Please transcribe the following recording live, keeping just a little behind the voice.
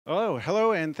Oh,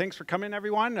 hello, and thanks for coming,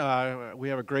 everyone. We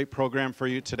have a great program for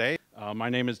you today. My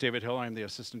name is David Hill. I'm the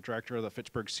Assistant Director of the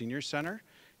Fitchburg Senior Center,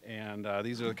 and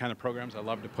these are the kind of programs I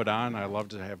love to put on. I love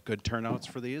to have good turnouts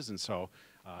for these, and so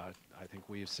I think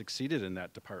we've succeeded in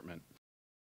that department.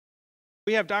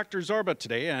 We have Dr. Zorba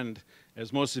today, and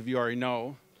as most of you already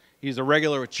know, he's a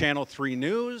regular with Channel 3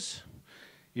 News.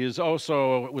 He is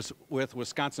also with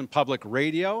Wisconsin Public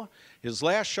Radio. His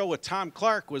last show with Tom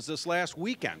Clark was this last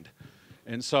weekend.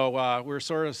 And so we're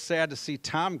sort of sad to see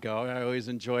Tom go. I always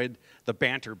enjoyed the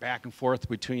banter back and forth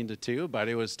between the two, but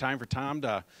it was time for Tom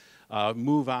to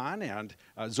move on, and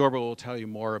Zorba will tell you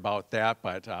more about that,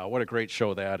 but what a great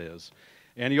show that is.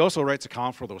 And he also writes a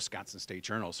column for the Wisconsin State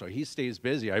Journal, so he stays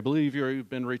busy. I believe you've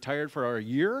been retired for a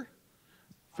year?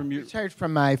 Retired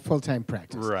from my full-time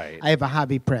practice. Right. I have a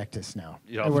hobby practice now.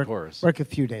 Yeah, of course. Work a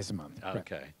few days a month.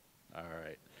 Okay. All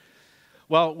right.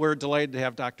 Well, we're delighted to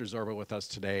have Dr. Zorba with us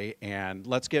today, and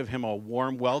let's give him a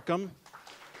warm welcome.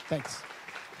 Thanks.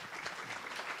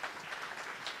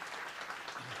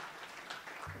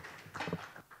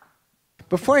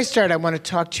 Before I start, I want to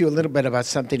talk to you a little bit about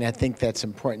something I think that's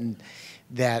important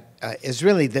that is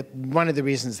really one of the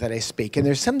reasons that I speak. And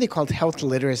there's something called health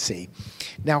literacy.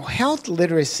 Now, health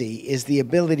literacy is the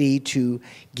ability to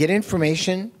get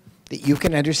information that you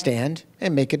can understand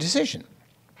and make a decision.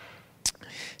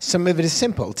 Some of it is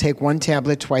simple. Take one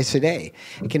tablet twice a day.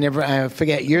 I can never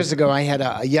forget, years ago I had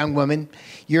a young woman,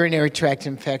 urinary tract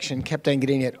infection, kept on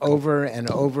getting it over and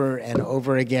over and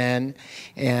over again.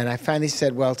 And I finally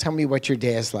said, well, tell me what your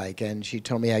day is like. And she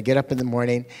told me I get up in the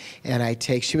morning and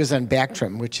she was on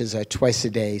Bactrim, which is a twice a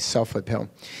day sulfa pill.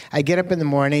 I get up in the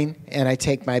morning and I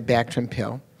take my Bactrim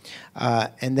pill.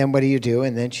 And then what do you do?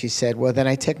 And then she said, well, then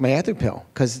I take my other pill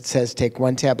because it says take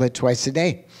one tablet twice a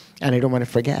day. And I don't want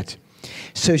to forget.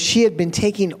 So she had been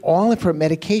taking all of her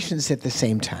medications at the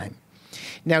same time.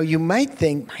 Now, you might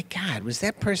think, my God, was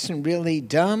that person really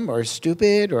dumb or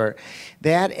stupid or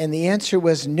that? And the answer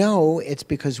was no, it's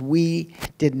because we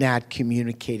did not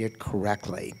communicate it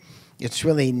correctly. It's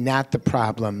really not the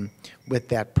problem with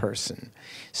that person.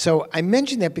 So I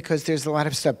mention that because there's a lot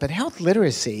of stuff, but health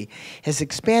literacy has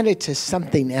expanded to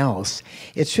something else.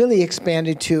 It's really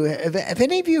expanded to, have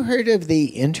any of you heard of the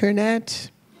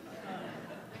internet?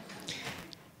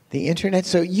 The internet.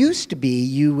 So it used to be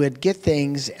you would get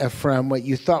things from what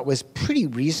you thought was pretty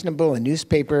reasonable, a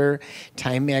newspaper,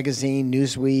 Time Magazine,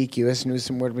 Newsweek, U.S. News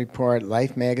and World Report,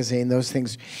 Life Magazine, those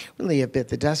things really have bit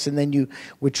the dust, and then you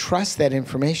would trust that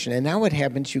information. And now what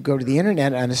happens, you go to the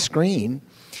internet on a screen,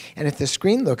 and if the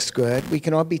screen looks good, we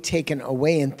can all be taken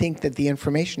away and think that the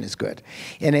information is good.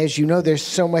 And as you know, there's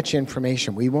so much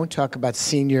information. We won't talk about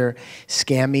senior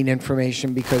scamming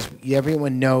information because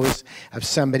everyone knows of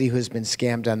somebody who's been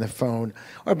scammed on the phone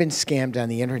or been scammed on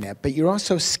the internet. But you're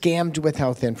also scammed with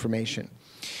health information.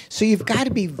 So you've got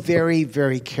to be very,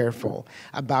 very careful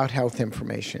about health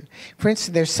information. For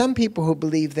instance, there's some people who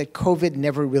believe that COVID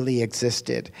never really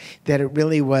existed, that it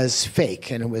really was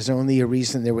fake, and it was only a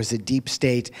reason there was a deep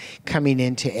state coming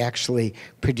in to actually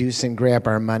produce and grab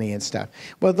our money and stuff.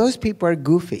 Well, those people are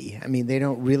goofy. I mean, they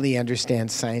don't really understand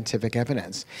scientific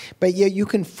evidence. But yet you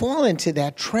can fall into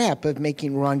that trap of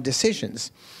making wrong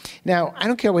decisions. Now, I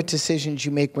don't care what decisions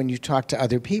you make when you talk to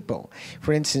other people.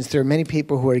 For instance, there are many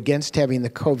people who are against having the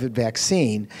COVID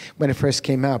vaccine when it first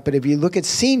came out. But if you look at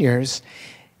seniors,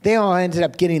 they all ended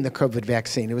up getting the COVID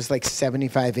vaccine. It was like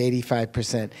 75,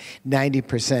 85%,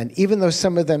 90%. Even though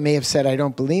some of them may have said, I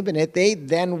don't believe in it, they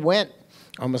then went,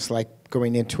 almost like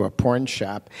going into a porn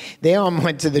shop. They all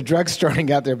went to the drugstore and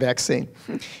got their vaccine.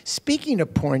 Speaking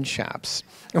of porn shops,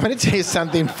 I want to tell you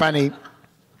something funny.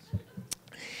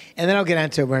 And then I'll get on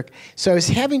to work. So I was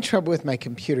having trouble with my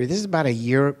computer. This is about 2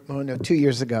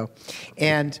 years ago.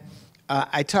 And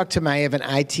I talked to I have an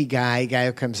IT guy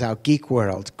who comes out, Geek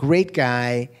World. Great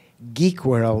guy, Geek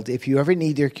World. If you ever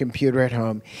need your computer at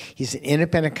home, he's an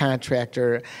independent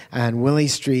contractor on Willie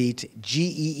Street,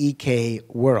 GEEK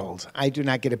World. I do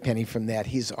not get a penny from that.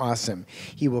 He's awesome.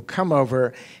 He will come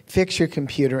over, fix your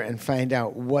computer, and find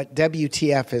out what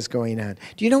WTF is going on.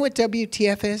 Do you know what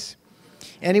WTF is?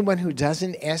 Anyone who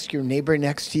doesn't, ask your neighbor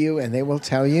next to you, and they will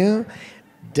tell you.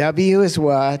 W is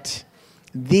what?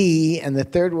 And the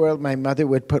third word, my mother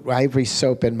would put ivory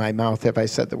soap in my mouth if I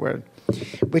said the word,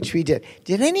 which we did.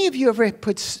 Did any of you ever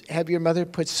have your mother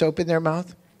put soap in their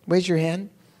mouth? Raise your hand.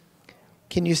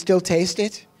 Can you still taste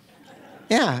it?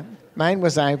 Yeah, mine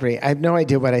was ivory. I have no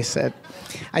idea what I said.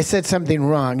 I said something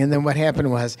wrong, and then what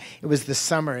happened was, it was the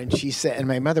summer, and she said, and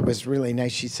my mother was really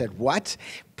nice. She said, what?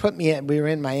 We were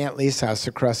in my Aunt Lee's house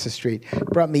across the street,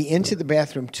 brought me into the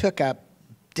bathroom, took up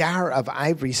jar of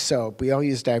ivory soap. We all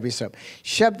used ivory soap.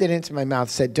 Shoved it into my mouth,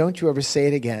 said, don't you ever say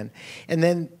it again. And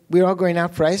then we were all going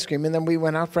out for ice cream, and then we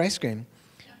went out for ice cream.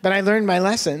 But I learned my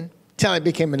lesson till I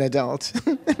became an adult.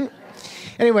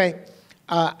 Anyway,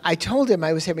 I told him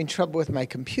I was having trouble with my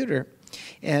computer.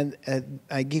 And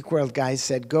a Geek World guy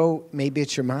said, go, maybe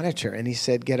it's your monitor. And he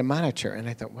said, get a monitor. And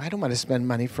I thought, well, I don't want to spend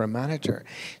money for a monitor.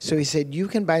 So he said, you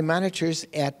can buy monitors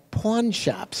at pawn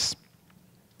shops.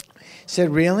 I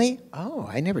said, really? Oh,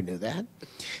 I never knew that.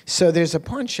 So there's a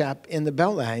pawn shop in the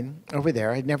Beltline over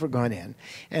there. I'd never gone in.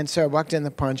 And so I walked in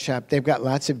the pawn shop. They've got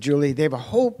lots of jewelry. They have a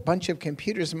whole bunch of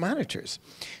computers and monitors.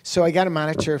 So I got a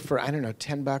monitor for, I don't know,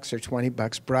 $10 or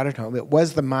 $20, brought it home. It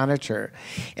was the monitor.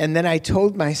 And then I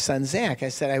told my son, Zach, I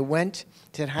said,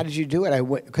 how did you do it? I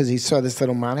went, because he saw this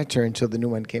little monitor until the new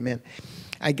one came in.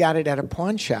 I got it at a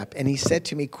pawn shop. And he said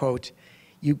to me, quote,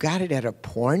 you got it at a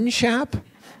porn shop?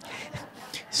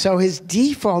 So his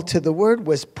default to the word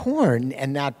was porn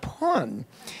and not pawn,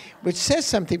 which says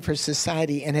something for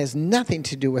society and has nothing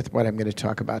to do with what I'm going to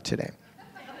talk about today.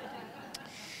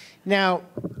 Now,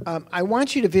 I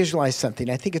want you to visualize something.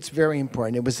 I think it's very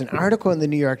important. It was an article in the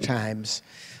New York Times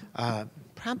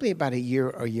probably about a year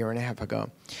or year and a half ago,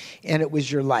 and it was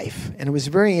your life. And it was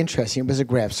very interesting. It was a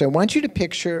graph. So I want you to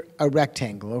picture a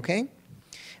rectangle, okay?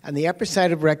 On the upper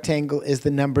side of a rectangle is the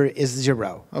number is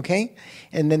 0, okay?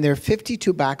 And then there are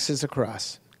 52 boxes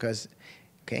across,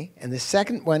 okay? And the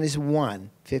second one is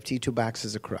 1, 52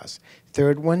 boxes across.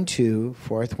 Third one, 2,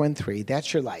 fourth one, 3.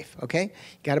 That's your life, okay?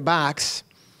 You got a box,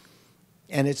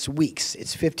 and it's weeks.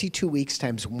 It's 52 weeks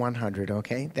times 100,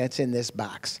 okay? That's in this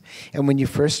box. And when you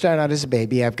first start out as a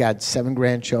baby, I've got 7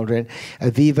 grandchildren,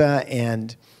 Aviva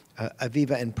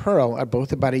and Pearl are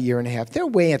both about a year and a half. They're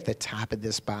way at the top of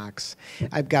this box.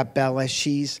 I've got Bella.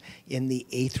 She's in the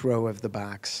 8th row of the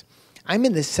box. I'm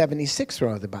in the 76th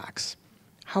row of the box.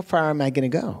 How far am I going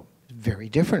to go? Very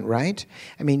different, right?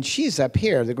 I mean, she's up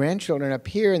here, the grandchildren up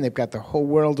here, and they've got the whole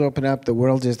world open up. The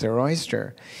world is their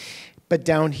oyster. But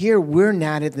down here, we're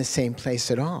not in the same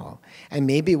place at all. And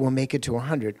maybe we'll make it to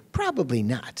 100. Probably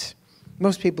not.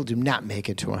 Most people do not make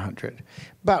it to 100.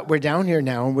 But we're down here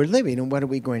now, and we're living, and what are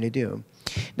we going to do?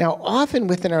 Now, often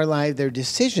within our life, there are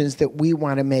decisions that we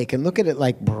want to make, and look at it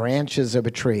like branches of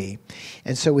a tree.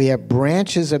 And so we have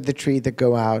branches of the tree that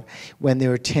go out when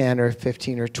they're 10 or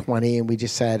 15 or 20, and we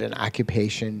decide an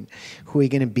occupation, who are we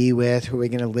going to be with, who are we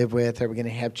going to live with, are we going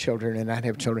to have children or not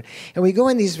have children? And we go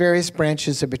in these various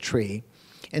branches of a tree.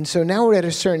 And so now we're at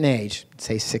a certain age,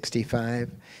 say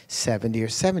 65, 70 or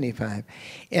 75,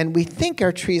 and we think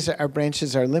our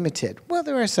branches are limited. Well,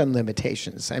 there are some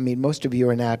limitations. I mean, most of you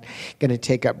are not going to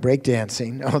take up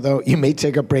breakdancing, although you may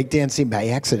take up breakdancing by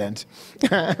accident,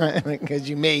 because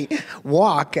you may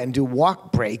walk and do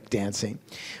walk breakdancing.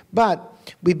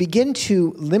 But we begin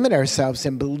to limit ourselves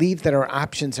and believe that our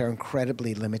options are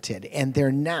incredibly limited, and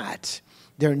they're not.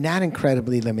 They're not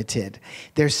incredibly limited.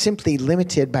 They're simply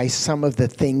limited by some of the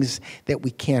things that we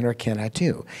can or cannot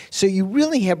do. So you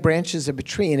really have branches of a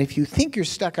tree, and if you think you're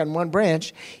stuck on one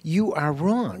branch, you are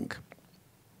wrong.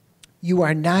 You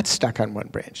are not stuck on one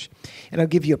branch. And I'll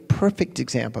give you a perfect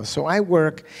example. So I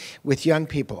work with young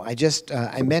people. I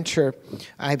mentor,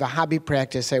 I have a hobby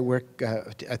practice. I work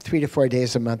 3 to 4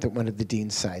 days a month at one of the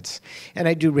dean's sites. And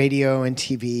I do radio and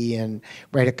TV and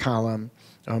write a column.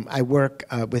 I work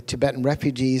with Tibetan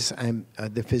refugees. I'm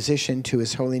the physician to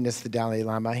His Holiness the Dalai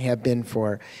Lama. I have been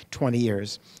for 20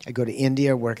 years. I go to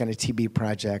India, work on a TB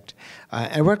project.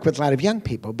 I work with a lot of young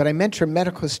people, but I mentor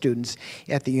medical students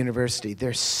at the university.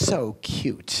 They're so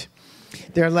cute.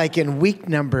 They're like in week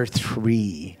number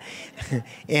 3,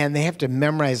 and they have to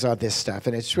memorize all this stuff,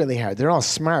 and it's really hard. They're all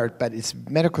smart, but it's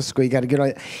medical school. You got to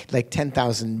get like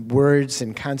 10,000 words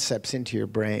and concepts into your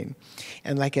brain.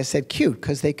 And like I said, cute,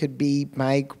 because they could be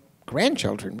my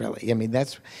grandchildren, really. I mean,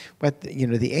 that's what,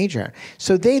 the age are.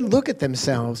 So they look at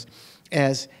themselves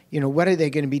as, what are they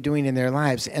going to be doing in their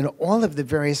lives, and all of the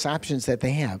various options that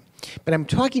they have. But I'm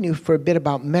talking to you for a bit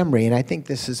about memory, and I think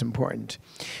this is important.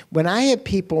 When I have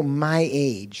people my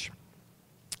age,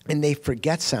 and they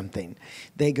forget something,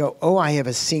 they go, oh, I have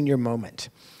a senior moment.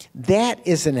 That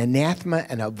is an anathema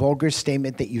and a vulgar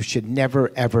statement that you should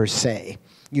never, ever say.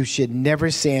 You should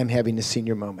never say I'm having a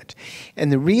senior moment.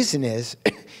 And the reason is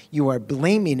you are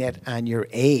blaming it on your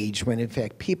age when, in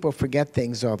fact, people forget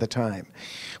things all the time.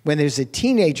 When there's a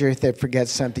teenager that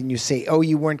forgets something, you say, oh,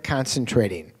 you weren't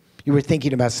concentrating. You were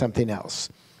thinking about something else.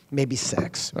 Maybe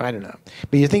sex. I don't know.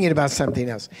 But you're thinking about something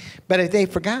else. But if they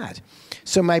forgot.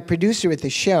 So my producer at the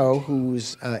show,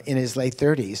 who's in his late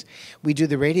 30s, we do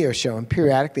the radio show, and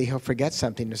periodically he'll forget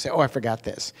something to say, oh, I forgot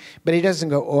this. But he doesn't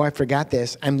go, oh, I forgot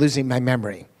this. I'm losing my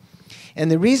memory. And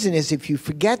the reason is if you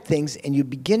forget things and you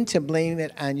begin to blame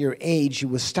it on your age, you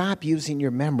will stop using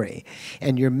your memory.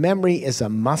 And your memory is a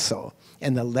muscle.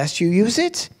 And the less you use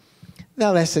it,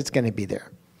 the less it's going to be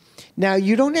there. Now,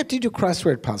 you don't have to do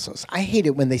crossword puzzles. I hate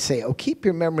it when they say, oh, keep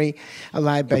your memory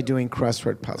alive by doing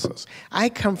crossword puzzles. I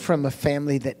come from a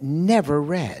family that never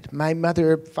read. My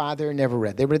mother, father never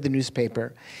read. They read the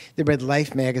newspaper. They read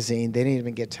Life magazine. They didn't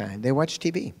even get time. They watched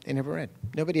TV. They never read.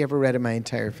 Nobody ever read in my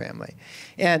entire family.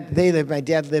 And my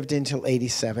dad lived until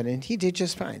 87, and he did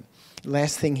just fine. The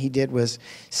last thing he did was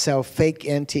sell fake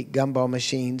antique gumball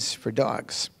machines for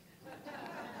dogs.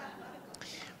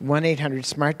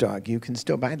 1-800-SMART-DOG. You can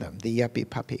still buy them, the yuppie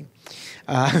puppy.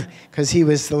 Because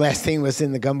the last thing was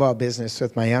in the gumball business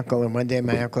with my uncle. And one day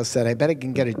my uncle said, I bet I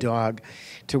can get a dog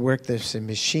to work this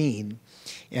machine.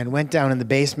 And went down in the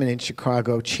basement in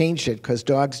Chicago, changed it, because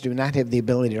dogs do not have the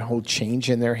ability to hold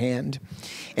change in their hand.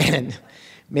 And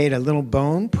made a little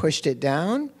bone, pushed it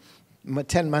down.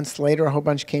 10 months later, a whole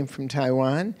bunch came from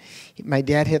Taiwan. My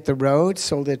dad hit the road,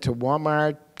 sold it to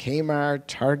Walmart, Kmart,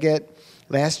 Target.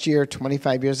 Last year,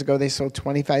 25 years ago, they sold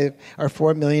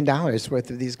 $4 million worth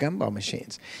of these gumball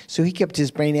machines. So he kept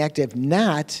his brain active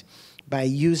not by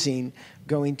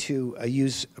going to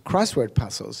use crossword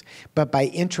puzzles, but by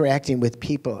interacting with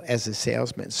people as a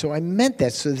salesman. So I meant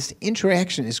that. So this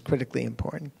interaction is critically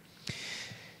important.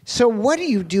 So what do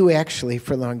you do actually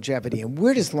for longevity, and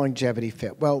where does longevity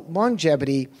fit? Well,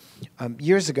 longevity,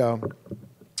 years ago,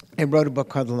 I wrote a book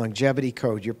called The Longevity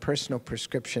Code, Your Personal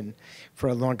Prescription for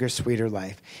a Longer, Sweeter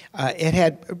Life. It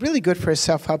had really good for a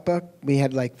self-help book. We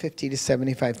had like 50 to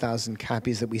 75,000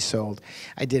 copies that we sold.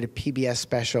 I did a PBS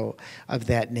special of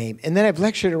that name. And then I've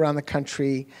lectured around the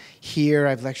country here.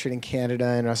 I've lectured in Canada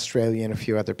and Australia and a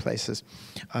few other places.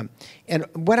 And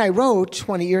what I wrote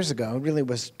 20 years ago, it really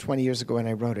was 20 years ago when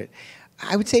I wrote it,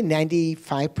 I would say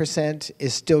 95%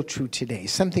 is still true today.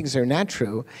 Some things are not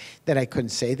true that I couldn't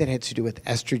say that had to do with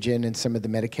estrogen and some of the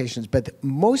medications, but the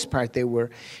most part they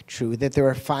were true, that there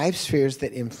are 5 spheres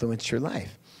that influence your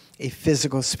life. A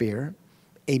physical sphere,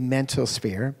 a mental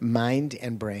sphere, mind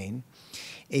and brain,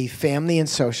 a family and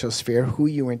social sphere, who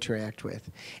you interact with,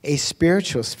 a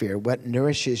spiritual sphere, what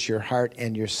nourishes your heart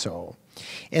and your soul,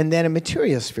 and then a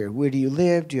material sphere. Where do you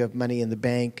live? Do you have money in the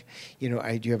bank? Do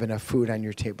you have enough food on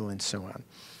your table, and so on?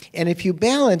 And if you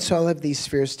balance all of these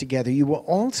spheres together, you will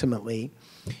ultimately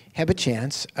have a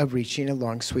chance of reaching a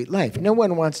long, sweet life. No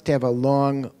one wants to have a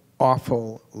long,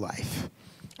 awful life.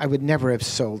 I would never have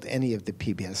sold any of the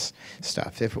PBS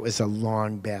stuff if it was a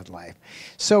long, bad life.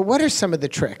 So what are some of the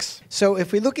tricks? So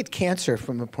if we look at cancer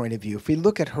from a point of view, if we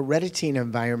look at heredity and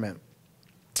environment,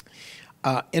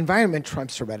 environment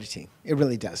trumps heredity. It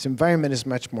really does. Environment is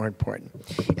much more important.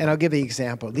 And I'll give you an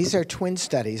example. These are twin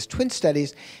studies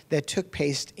that took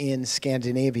place in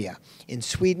Scandinavia, in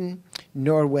Sweden,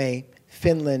 Norway,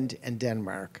 Finland, and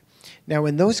Denmark. Now,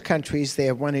 in those countries, they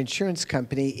have one insurance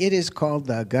company. It is called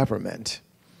the government.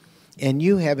 And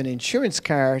you have an insurance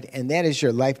card, and that is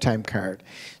your lifetime card.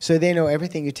 So they know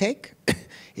everything you take.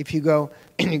 If you go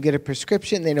and you get a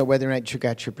prescription, they know whether or not you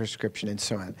got your prescription, and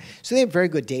so on. So they have very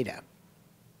good data.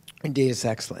 And data is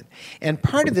excellent. And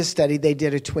part of this study, they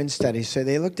did a twin study. So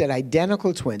they looked at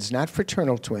identical twins, not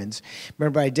fraternal twins.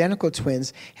 Remember, identical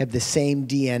twins have the same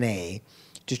DNA,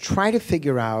 to try to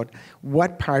figure out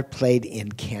what part played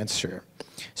in cancer.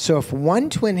 So if one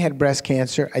twin had breast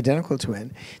cancer, identical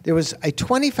twin, there was a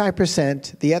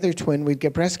 25% the other twin would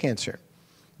get breast cancer.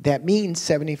 That means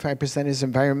 75% is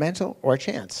environmental or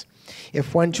chance.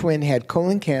 If one twin had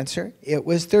colon cancer, it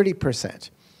was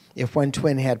 30%. If one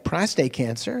twin had prostate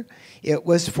cancer, it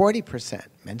was 40%.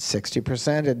 Meant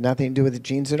 60% had nothing to do with the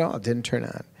genes at all. It didn't turn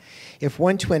on. If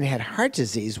one twin had heart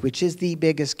disease, which is the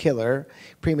biggest killer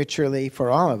prematurely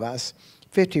for all of us,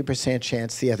 50%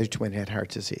 chance the other twin had heart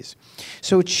disease.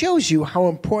 So it shows you how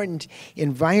important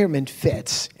environment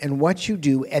fits, and what you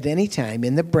do at any time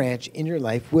in the branch in your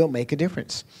life will make a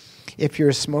difference. If you're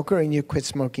a smoker and you quit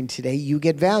smoking today, you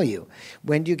get value.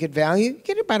 When do you get value? You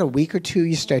get about a week or two.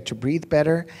 You start to breathe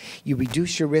better. You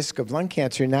reduce your risk of lung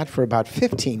cancer, not for about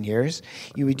 15 years.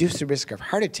 You reduce the risk of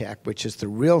heart attack, which is the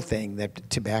real thing that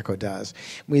tobacco does.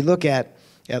 We look at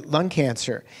lung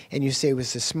cancer, and you say it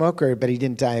was a smoker, but he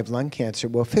didn't die of lung cancer.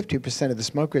 Well, 50% of the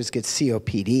smokers get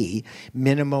COPD,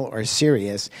 minimal or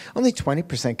serious. Only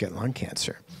 20% get lung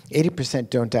cancer. 80%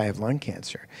 don't die of lung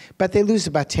cancer. But they lose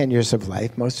about 10 years of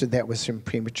life. Most of that was from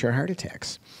premature heart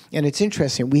attacks. And it's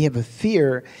interesting. We have a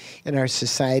fear in our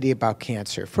society about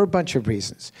cancer for a bunch of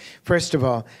reasons. First of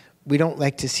all, we don't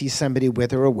like to see somebody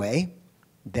wither away.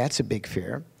 That's a big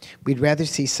fear. We'd rather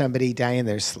see somebody die in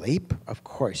their sleep. Of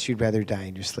course, you'd rather die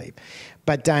in your sleep.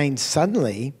 But dying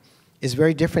suddenly is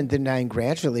very different than dying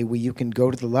gradually, where you can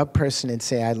go to the loved person and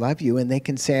say, I love you, and they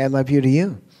can say, I love you to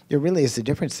you. There really is a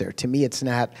difference there. To me, it's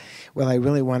not, well, I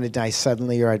really want to die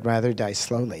suddenly, or I'd rather die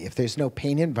slowly. If there's no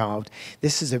pain involved,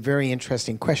 this is a very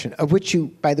interesting question, of which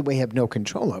you, by the way, have no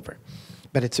control over.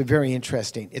 But it's a very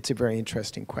interesting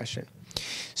question.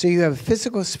 So you have a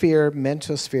physical sphere,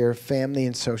 mental sphere, family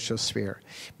and social sphere,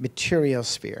 material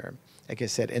sphere, like I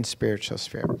said, and spiritual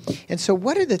sphere. And so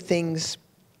what are the things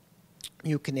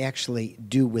you can actually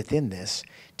do within this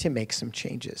to make some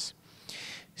changes?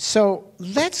 So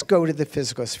let's go to the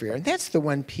physical sphere, and that's the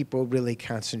one people really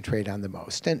concentrate on the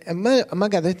most. And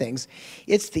among other things,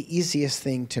 it's the easiest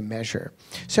thing to measure.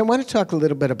 So I want to talk a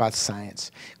little bit about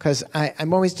science, because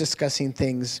I'm always discussing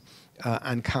things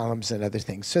on columns and other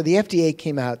things. So the FDA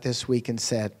came out this week and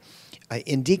said,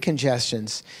 in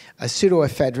decongestants,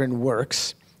 pseudoephedrine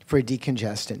works for a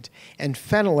decongestant, and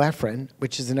phenylephrine,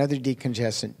 which is another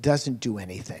decongestant, doesn't do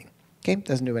anything. Okay,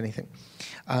 doesn't do anything.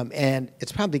 And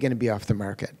it's probably going to be off the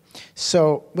market.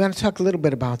 So we want to talk a little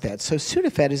bit about that. So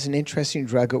Sudafed is an interesting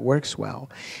drug. It works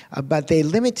well. But they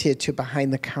limit it to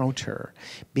behind the counter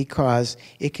because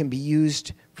it can be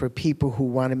used for people who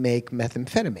want to make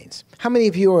methamphetamines. How many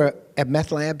of you are at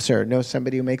meth labs or know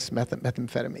somebody who makes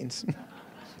methamphetamines?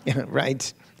 Yeah,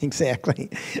 right, exactly.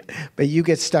 But you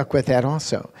get stuck with that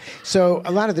also. So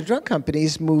a lot of the drug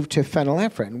companies move to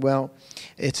phenylephrine. Well,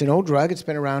 it's an old drug. It's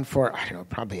been around for, I don't know,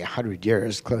 probably 100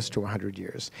 years, close to 100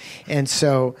 years. And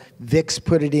so Vicks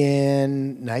put it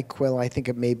in, NyQuil, I think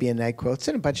it may be a NyQuil. It's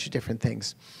in a bunch of different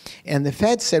things. And the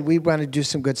Fed said, we want to do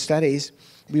some good studies.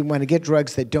 We want to get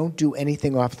drugs that don't do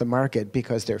anything off the market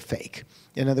because they're fake.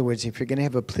 In other words, if you're going to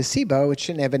have a placebo, it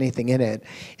shouldn't have anything in it.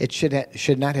 It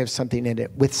should not have something in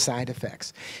it with side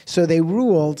effects. So they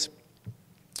ruled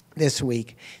this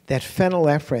week that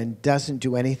phenylephrine doesn't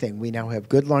do anything. We now have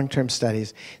good long-term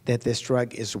studies that this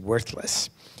drug is worthless.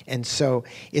 And so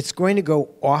it's going to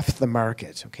go off the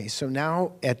market. Okay, so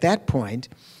now at that point,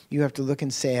 you have to look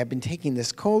and say, I've been taking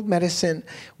this cold medicine.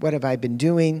 What have I been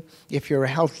doing? If you're a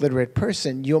health literate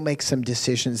person, you'll make some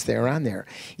decisions there on there.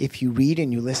 If you read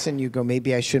and you listen, you go,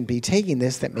 maybe I shouldn't be taking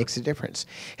this. That makes a difference.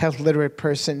 Health literate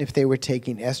person, if they were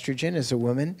taking estrogen as a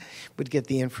woman, would get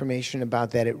the information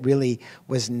about that. It really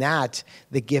was not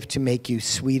the gift to make you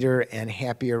sweeter and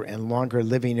happier and longer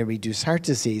living and reduce heart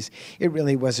disease. It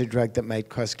really was a drug that might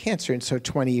cause cancer. And so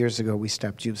 20 years ago, we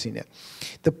stopped using it.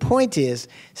 The point is,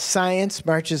 science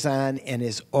marches on and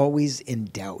is always in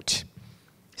doubt.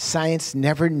 Science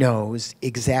never knows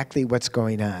exactly what's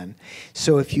going on.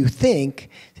 So if you think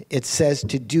it says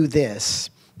to do this,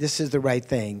 this is the right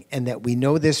thing, and that we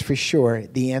know this for sure,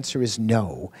 the answer is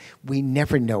no. We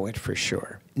never know it for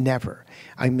sure. Never.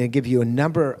 I'm going to give you a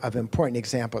number of important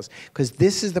examples, because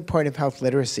this is the point of health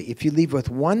literacy. If you leave with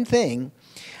one thing,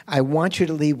 I want you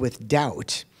to leave with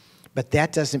doubt, but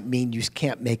that doesn't mean you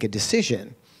can't make a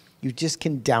decision. You just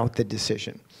can doubt the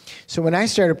decision. So when I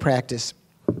started practice,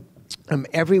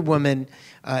 every woman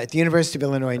at the University of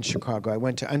Illinois in Chicago, I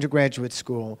went to undergraduate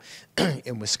school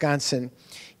in Wisconsin.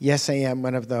 Yes, I am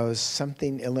one of those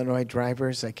something Illinois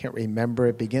drivers. I can't remember.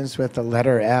 It begins with the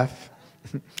letter F.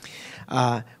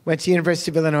 Went to University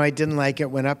of Illinois, didn't like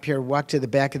it, went up here, walked to the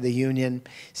back of the Union,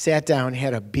 sat down,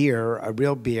 had a beer, a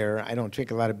real beer. I don't drink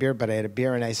a lot of beer, but I had a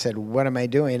beer, and I said, what am I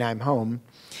doing? I'm home.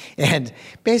 And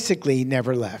basically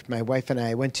never left. My wife and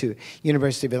I went to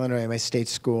University of Illinois, my state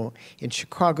school in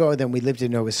Chicago. Then we lived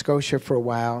in Nova Scotia for a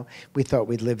while. We thought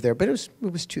we'd live there, but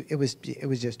it was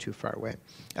just too far away.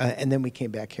 And then we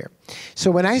came back here. So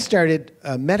when I started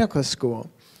medical school,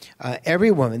 every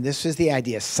woman, this was the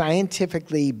idea,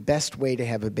 scientifically best way to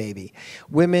have a baby.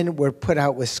 Women were put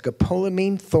out with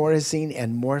scopolamine, thorazine,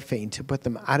 and morphine to put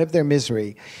them out of their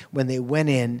misery when they went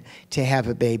in to have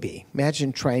a baby.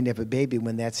 Imagine trying to have a baby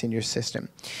when that's in your system.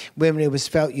 Women, it was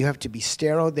felt you have to be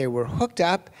sterile. They were hooked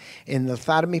up in the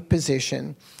lithotomy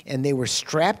position, and they were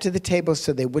strapped to the table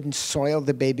so they wouldn't soil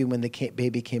the baby when the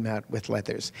baby came out with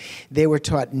leathers. They were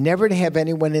taught never to have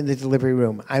anyone in the delivery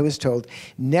room. I was told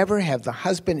never have the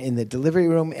husband in the delivery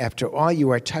room. After all, you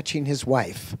are touching his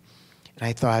wife. And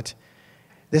I thought,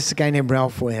 this is a guy named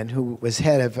Ralph Wynn, who was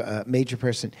head of a major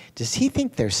person. Does he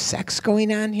think there's sex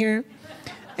going on here?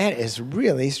 That is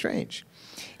really strange.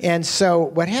 And so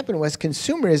what happened was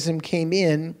consumerism came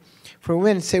in for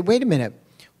women and said, wait a minute,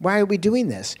 why are we doing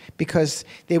this? Because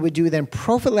they would do then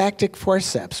prophylactic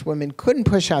forceps. Women couldn't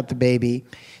push out the baby,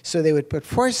 so they would put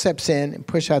forceps in and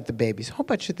push out the babies. A whole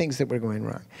bunch of things that were going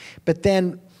wrong. But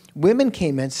then women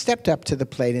came in, stepped up to the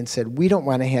plate and said, we don't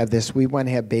want to have this. We want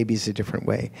to have babies a different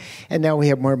way. And now we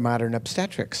have more modern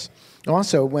obstetrics.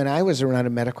 Also, when I was around a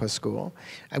medical school,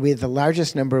 we had the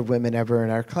largest number of women ever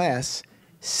in our class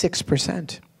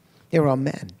 6%. They were all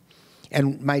men.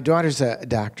 And my daughter's a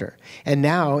doctor. And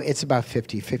now it's about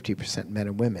 50% men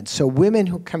and women. So women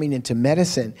who are coming into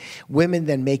medicine, women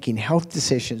then making health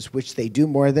decisions, which they do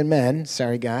more than men.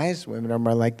 Sorry, guys. Women are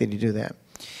more likely to do that.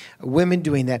 Women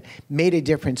doing that made a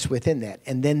difference within that.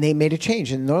 And then they made a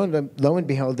change. And lo and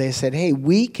behold, they said, hey,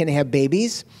 we can have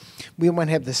babies. We want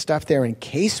to have the stuff there in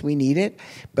case we need it,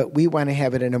 but we want to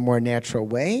have it in a more natural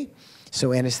way.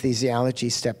 So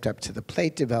anesthesiology stepped up to the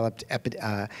plate, developed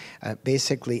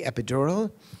basically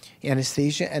epidural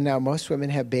anesthesia, and now most women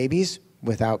have babies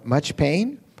without much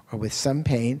pain or with some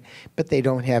pain, but they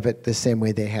don't have it the same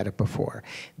way they had it before.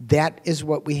 That is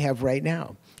what we have right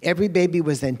now. Every baby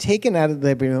was then taken out of the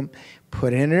living room,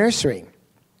 put in a nursery.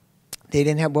 They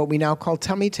didn't have what we now call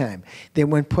tummy time. They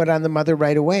weren't put on the mother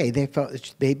right away. They felt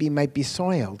the baby might be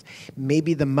soiled.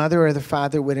 Maybe the mother or the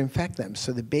father would infect them.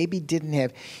 So the baby didn't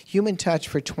have human touch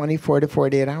for 24 to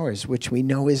 48 hours, which we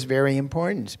know is very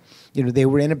important. You know, they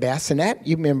were in a bassinet.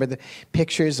 You remember the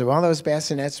pictures of all those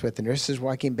bassinets with the nurses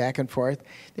walking back and forth.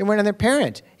 They weren't on their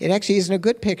parent. It actually isn't a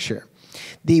good picture.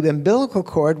 The umbilical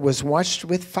cord was washed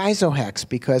with Physohex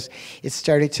because it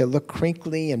started to look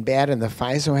crinkly and bad, and the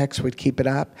Physohex would keep it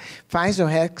up.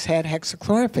 Physohex had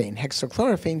hexachlorophene.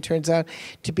 Hexachlorophene turns out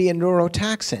to be a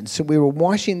neurotoxin. So we were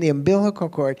washing the umbilical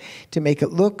cord to make it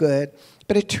look good,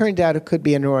 but it turned out it could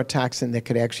be a neurotoxin that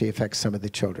could actually affect some of the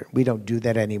children. We don't do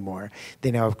that anymore.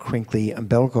 They now have crinkly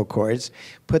umbilical cords.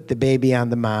 Put the baby on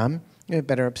the mom. You have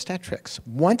better obstetrics.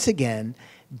 Once again,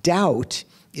 doubt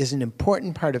is an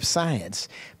important part of science,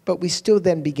 but we still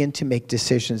then begin to make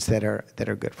decisions that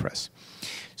are good for us.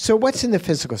 So what's in the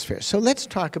physical sphere? So let's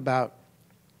talk about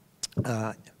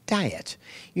diet.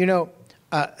 You know,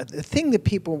 the thing that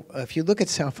people, if you look at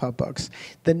self-help books,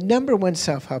 the #1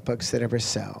 self-help books that ever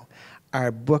sell are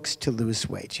books to lose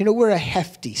weight. You know, we're a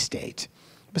hefty state.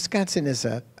 Wisconsin is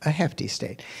a hefty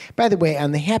state. By the way,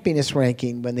 on the happiness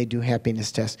ranking, when they do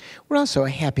happiness tests, we're also a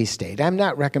happy state. I'm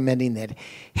not recommending that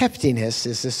heftiness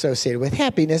is associated with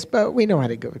happiness, but we know how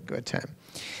to go with good time.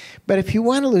 But if you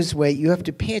want to lose weight, you have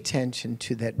to pay attention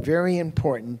to that very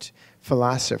important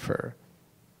philosopher,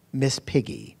 Miss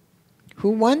Piggy,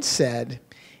 who once said,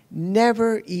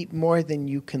 never eat more than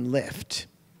you can lift.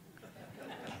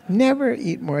 Never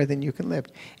eat more than you can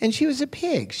lift. And she was a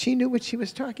pig. She knew what she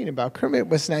was talking about. Kermit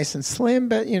was nice and slim,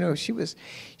 but you know, she was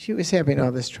having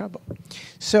all this trouble.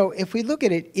 So if we look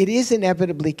at it, it is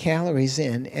inevitably calories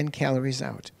in and calories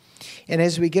out. And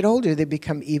as we get older, they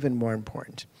become even more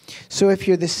important. So if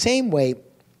you're the same weight,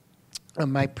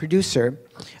 my producer,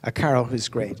 Carl, who's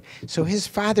great, so his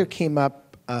father came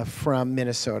up from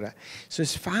Minnesota. So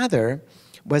his father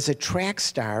was a track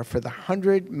star for the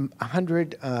 100-yard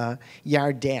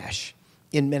dash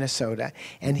in Minnesota,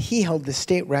 and he held the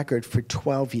state record for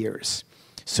 12 years.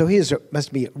 So he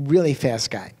must be a really fast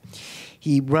guy.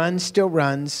 He runs, still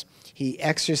runs, he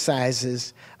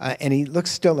exercises, and he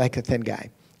looks still like a thin guy.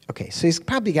 Okay, so he's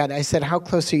probably got, I said, how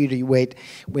close are you to your weight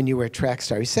when you were a track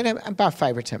star? He said, I'm about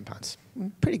 5 or 10 pounds.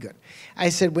 Pretty good. I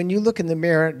said, when you look in the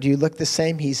mirror, do you look the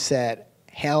same? He said,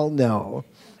 hell no.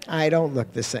 I don't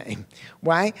look the same.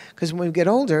 Why? Because when we get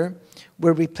older,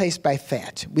 we're replaced by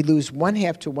fat. We lose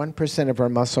 0.5 to 1% of our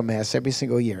muscle mass every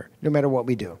single year. No matter what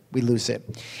we do, we lose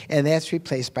it. And that's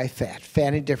replaced by fat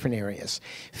in different areas.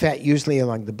 Fat usually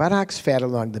along the buttocks, fat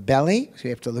along the belly. So you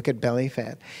have to look at belly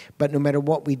fat. But no matter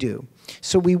what we do.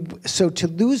 So to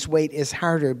lose weight is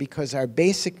harder because our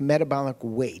basic metabolic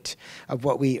weight of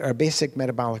our basic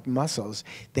metabolic muscles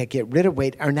that get rid of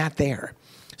weight are not there.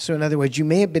 So in other words, you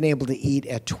may have been able to eat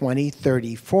at 20,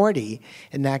 30, 40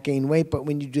 and not gain weight, but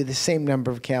when you do the same number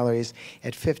of calories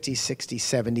at 50, 60,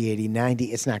 70, 80, 90,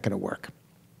 it's not going to work.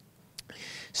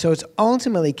 So it's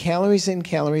ultimately calories in,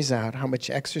 calories out, how much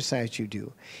exercise you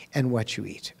do, and what you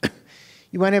eat.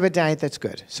 You want to have a diet that's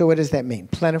good. So what does that mean?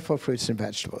 Plentiful fruits and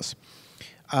vegetables.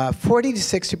 40 to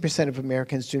 60% of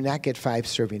Americans do not get 5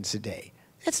 servings a day.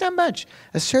 That's not much.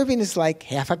 A serving is like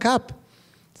half a cup.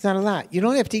 It's not a lot. You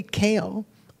don't have to eat kale.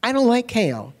 I don't like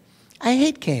kale. I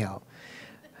hate kale.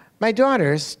 My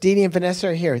daughters, Dee Dee and Vanessa,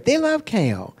 are here. They love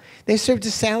kale. They served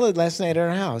a salad last night at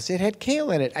our house. It had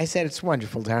kale in it. I said, it's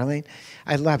wonderful, darling.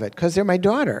 I love it, because they're my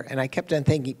daughter. And I kept on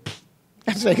thinking,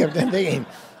 that's what I kept on thinking.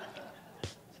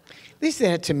 At least they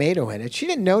had tomato in it. She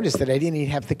didn't notice that I didn't eat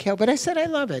half the kale, but I said I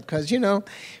love it, because, you know,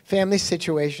 family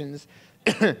situations,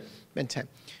 spend time.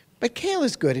 But kale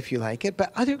is good if you like it,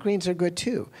 but other greens are good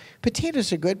too.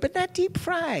 Potatoes are good, but not deep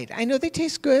fried. I know they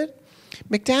taste good.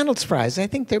 McDonald's fries, I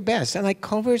think they're best. I like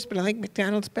Culver's, but I like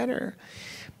McDonald's better.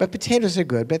 But potatoes are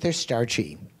good, but they're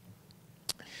starchy.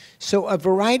 So a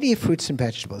variety of fruits and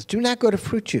vegetables. Do not go to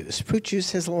fruit juice. Fruit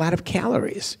juice has a lot of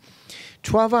calories.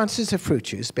 12 ounces of fruit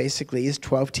juice basically is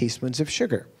 12 teaspoons of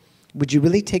sugar. Would you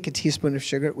really take a teaspoon of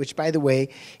sugar, which, by the way,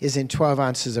 is in 12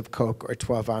 ounces of Coke or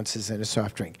 12 ounces in a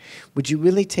soft drink? Would you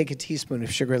really take a teaspoon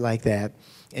of sugar like that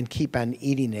and keep on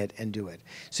eating it and do it?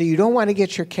 So you don't want to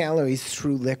get your calories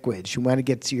through liquids. You want to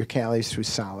get your calories through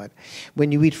solid.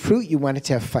 When you eat fruit, you want it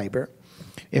to have fiber.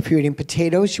 If you're eating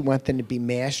potatoes, you want them to be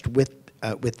mashed with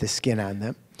the skin on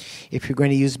them. If you're going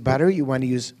to use butter, you want to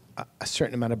use a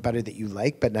certain amount of butter that you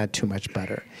like, but not too much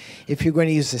butter. If you're going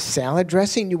to use a salad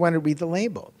dressing, you want to read the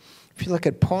label. If you look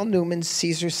at Paul Newman's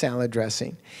Caesar salad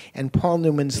dressing and Paul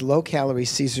Newman's low-calorie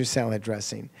Caesar salad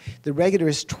dressing, the regular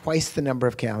is twice the number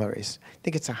of calories. I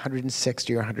think it's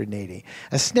 160 or 180.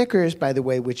 A Snickers, by the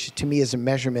way, which to me is a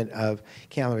measurement of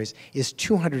calories, is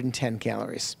 210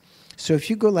 calories. So if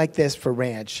you go like this for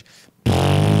ranch,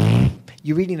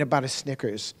 you're eating about a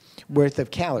Snickers worth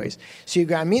of calories. So you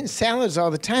go, I'm eating salads all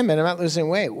the time and I'm not losing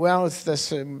weight. Well, it's the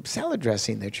salad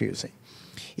dressing that you're using.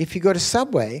 If you go to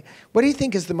Subway, what do you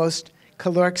think is the most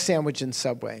caloric sandwich in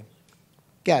Subway?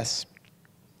 Guess.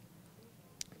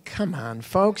 Come on,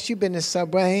 folks. You've been to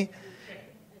Subway?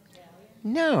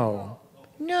 No.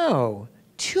 No.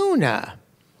 Tuna.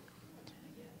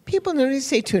 People don't even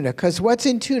say tuna, because what's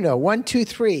in tuna? 1, 2,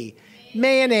 3.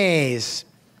 Mayonnaise.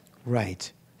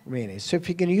 Right. Mayonnaise. So if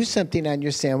you're going to use something on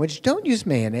your sandwich, don't use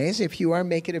mayonnaise. If you are,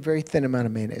 make it a very thin amount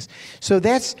of mayonnaise. So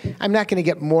that's, I'm not going to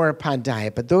get more upon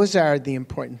diet, but those are the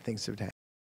important things of diet.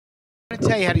 I want to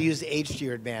tell you how to use age to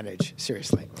your advantage,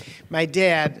 seriously. My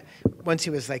dad, once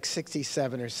he was like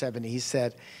 67 or 70, he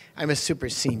said, I'm a super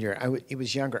senior. He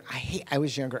was younger. I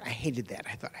was younger. I hated that.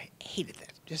 I thought I hated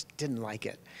that. Just didn't like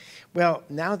it. Well,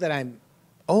 now that I'm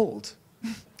old,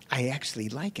 I actually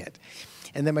like it.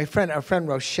 And then our friend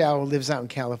Rochelle, who lives out in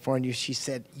California, she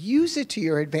said, use it to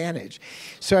your advantage.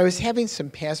 So I was having some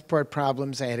passport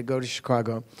problems. I had to go to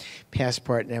Chicago,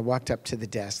 passport, and I walked up to the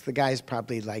desk. The guy's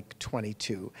probably like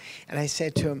 22. And I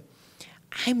said to him,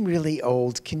 I'm really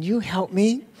old. Can you help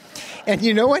me? And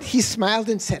you know what? He smiled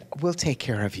and said, we'll take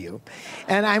care of you.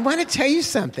 And I want to tell you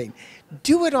something.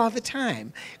 Do it all the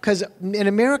time. Because in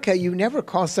America, you never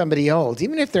call somebody old.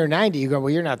 Even if they're 90, you go, well,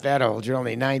 you're not that old. You're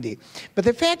only 90. But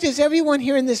the fact is, everyone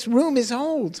here in this room is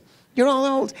old. You're all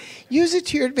old. Use it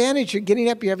to your advantage. You're getting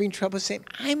up, you're having trouble saying,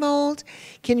 I'm old.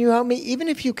 Can you help me? Even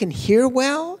if you can hear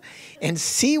well and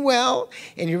see well,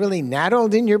 and you're really not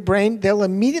old in your brain, they'll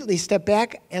immediately step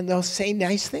back and they'll say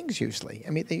nice things usually.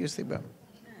 I mean, they usually will.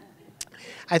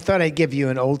 I thought I'd give you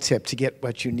an old tip to get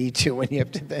what you need to when you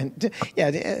have to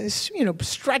then,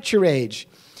 stretch your age.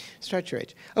 Stretch your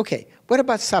age. Okay, what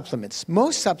about supplements?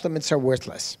 Most supplements are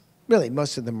worthless. Really,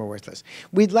 most of them are worthless.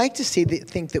 We'd like to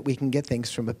think that we can get things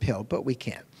from a pill, but we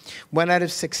can't. 1 out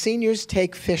of 6 seniors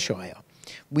take fish oil.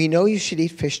 We know you should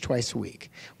eat fish twice a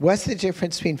week. What's the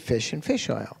difference between fish and fish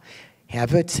oil?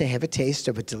 Have a taste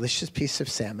of a delicious piece of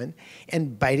salmon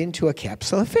and bite into a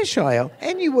capsule of fish oil,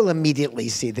 and you will immediately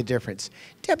see the difference.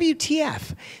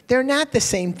 WTF. They're not the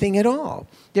same thing at all.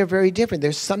 They're very different.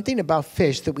 There's something about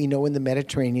fish that we know in the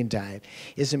Mediterranean diet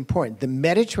is important. The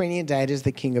Mediterranean diet is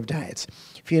the king of diets.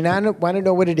 If you want to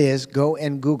know what it is, go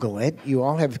and Google it. You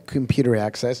all have computer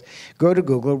access. Go to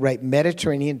Google, write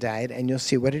Mediterranean diet, and you'll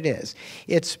see what it is.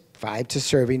 It's 5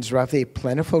 servings, roughly,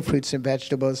 plentiful fruits and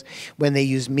vegetables. When they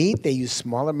use meat, they use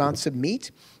small amounts of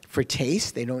meat for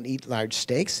taste. They don't eat large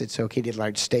steaks. It's okay to eat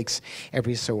large steaks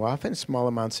every so often, small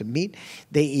amounts of meat.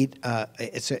 They eat,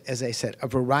 as I said, a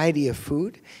variety of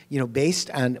food,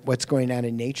 based on what's going on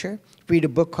in nature. Read a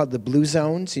book called The Blue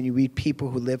Zones, and you read people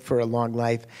who live for a long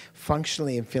life,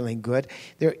 functionally and feeling good.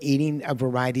 They're eating a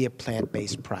variety of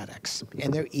plant-based products,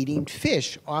 and they're eating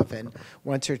fish often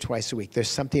once or twice a week. There's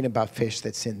something about fish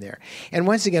that's in there. And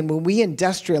once again, when we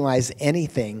industrialize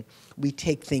anything, we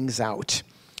take things out.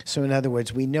 So in other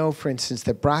words, we know, for instance,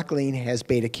 that broccoli has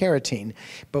beta-carotene,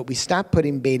 but we stopped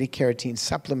putting beta-carotene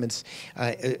supplements.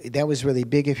 That was really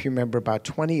big, if you remember, about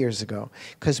 20 years ago,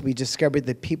 because we discovered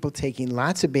that people taking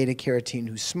lots of beta-carotene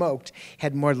who smoked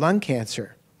had more lung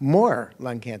cancer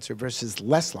versus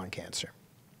less lung cancer.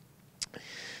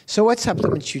 So what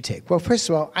supplements you take? Well, first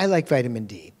of all, I like vitamin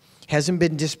D. Hasn't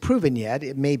been disproven yet.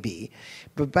 It may be,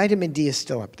 but vitamin D is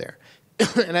still up there.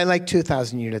 And I like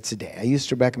 2,000 units a day. I used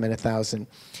to recommend 1,000.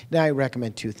 Now I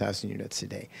recommend 2,000 units a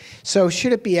day. So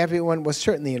should it be everyone? Well,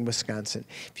 certainly in Wisconsin.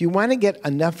 If you want to get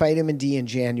enough vitamin D in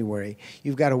January,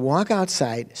 you've got to walk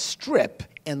outside, strip,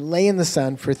 and lay in the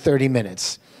sun for 30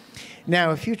 minutes. Now,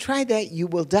 if you try that, you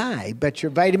will die, but your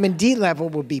vitamin D level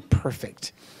will be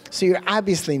perfect. So you're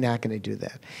obviously not going to do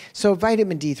that. So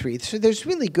vitamin D3. So there's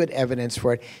really good evidence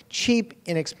for it. Cheap,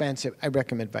 inexpensive. I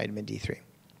recommend vitamin D3.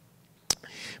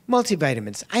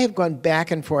 Multivitamins. I have gone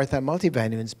back and forth on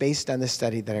multivitamins based on the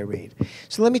study that I read.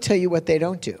 So let me tell you what they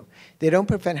don't do. They don't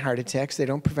prevent heart attacks, they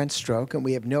don't prevent stroke, and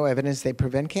we have no evidence they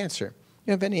prevent cancer.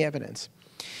 You don't have any evidence.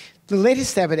 The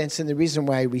latest evidence, and the reason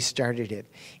why we started it,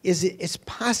 is it's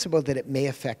possible that it may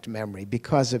affect memory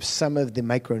because of some of the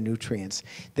micronutrients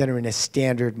that are in a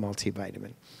standard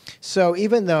multivitamin. So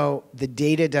even though the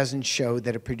data doesn't show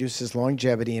that it produces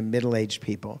longevity in middle-aged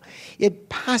people, it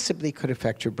possibly could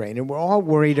affect your brain. And we're all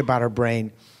worried about our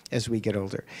brain as we get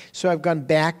older. So I've gone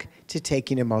back to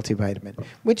taking a multivitamin.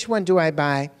 Which one do I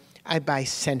buy? I buy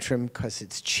Centrum because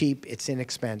it's cheap, it's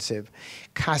inexpensive,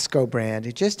 Costco brand.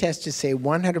 It just has to say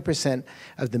 100%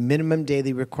 of the minimum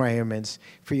daily requirements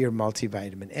for your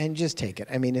multivitamin, and just take it.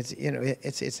 I mean, it's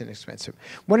inexpensive.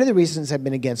 One of the reasons I've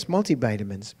been against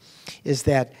multivitamins is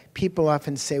that people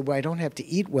often say, well, I don't have to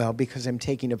eat well because I'm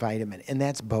taking a vitamin, and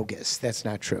that's bogus. That's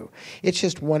not true. It's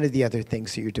just one of the other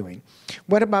things that you're doing.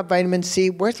 What about vitamin C?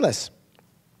 Worthless.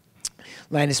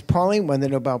 Linus Pauling won the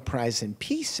Nobel Prize in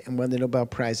Peace and won the Nobel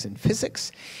Prize in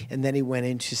Physics. And then he went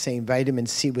into saying vitamin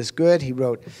C was good. He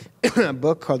wrote a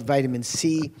book called Vitamin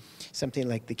C, something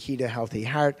like The Key to a Healthy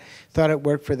Heart. Thought it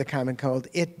worked for the common cold.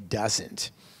 It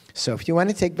doesn't. So if you want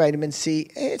to take vitamin C,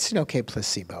 it's an okay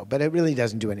placebo, but it really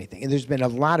doesn't do anything. And there's been a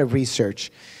lot of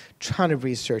research, ton of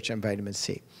research on vitamin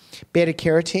C.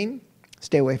 Beta-carotene,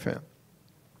 stay away from it.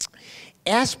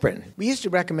 Aspirin. We used to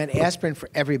recommend aspirin for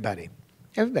everybody.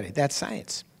 Everybody, that's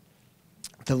science.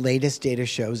 The latest data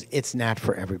shows it's not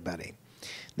for everybody.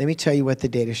 Let me tell you what the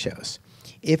data shows.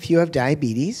 If you have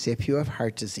diabetes, if you have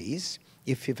heart disease,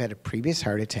 if you've had a previous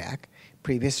heart attack,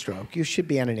 previous stroke, you should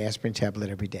be on an aspirin tablet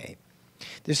every day.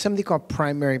 There's something called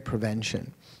primary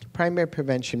prevention. Primary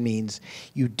prevention means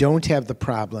you don't have the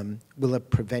problem. Will it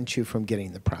prevent you from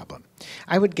getting the problem?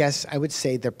 I would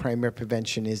say that primary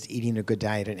prevention is eating a good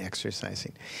diet and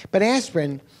exercising. But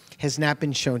aspirin has not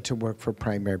been shown to work for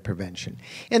primary prevention.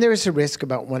 And there is a risk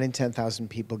about 1 in 10,000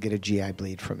 people get a GI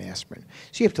bleed from aspirin.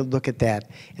 So you have to look at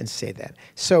that and say that.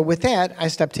 So with that, I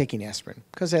stopped taking aspirin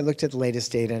because I looked at the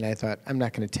latest data and I thought, I'm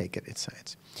not going to take it. It's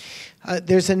science.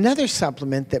 There's another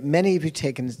supplement that many of you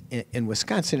take in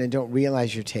Wisconsin and don't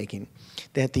realize you're taking,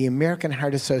 that the American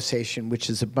Heart Association, which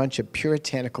is a bunch of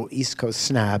puritanical East Coast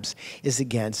snobs, is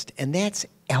against, and that's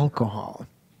alcohol.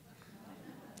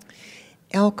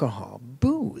 Alcohol,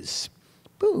 booze.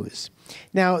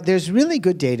 Now, there's really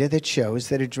good data that shows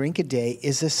that a drink a day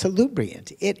is a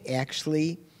salubriant. It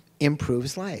actually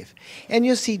improves life. And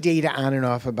you'll see data on and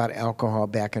off about alcohol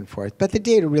back and forth, but the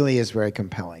data really is very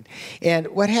compelling. And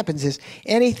what happens is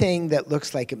anything that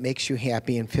looks like it makes you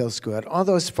happy and feels good, all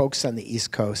those folks on the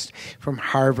East Coast from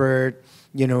Harvard,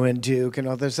 and Duke and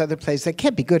all those other places, that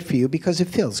can't be good for you because it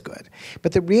feels good.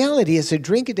 But the reality is a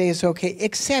drink a day is okay,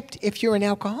 except if you're an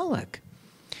alcoholic.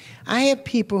 I have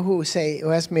people who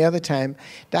ask me all the time,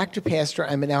 Dr. Paster,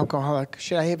 I'm an alcoholic.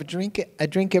 Should I have a drink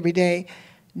every day?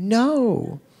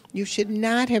 No, you should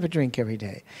not have a drink every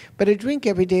day. But a drink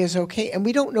every day is okay, and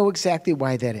we don't know exactly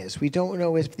why that is. We don't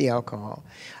know if the alcohol.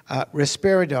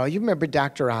 Risperidol, you remember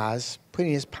Dr. Oz,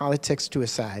 putting his politics to a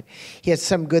side. He had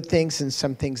some good things and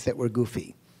some things that were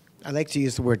goofy. I like to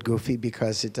use the word goofy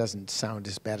because it doesn't sound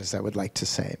as bad as I would like to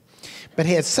say. But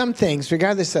he had some things,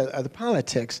 regardless of the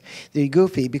politics, that are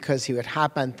goofy because he would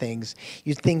hop on things.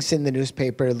 Things in the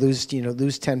newspaper, lose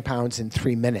 10 pounds in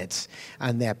 3 minutes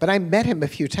on that. But I met him a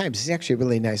few times. He's actually a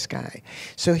really nice guy.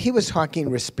 So he was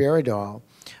hawking risperidol.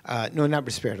 No, not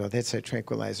risperidol. That's a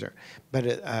tranquilizer. But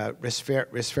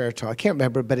resveratrol. I can't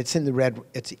remember, but it's in the red.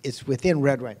 It's within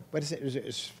red wine. What is it?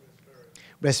 It's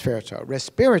resveratrol.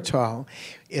 Resveratrol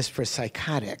is for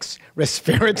psychotics.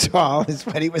 Resveratrol is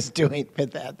what he was doing for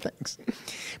that things.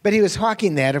 But he was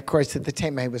hawking that. Of course, at the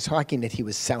time I was hawking it, he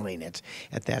was selling it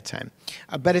at that time.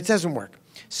 But it doesn't work.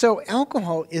 So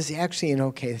alcohol is actually an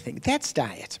okay thing. That's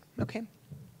diet, okay?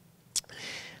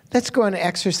 Let's go on to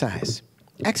exercise.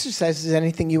 Exercise is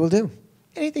anything you will do.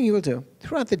 Anything you will do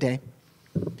throughout the day.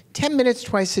 10 minutes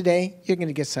twice a day, you're going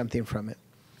to get something from it.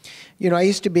 I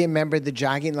used to be a member of the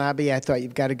jogging lobby. I thought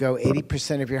you've got to go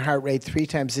 80% of your heart rate 3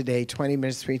 times a day, 20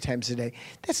 minutes 3 times a day.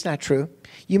 That's not true.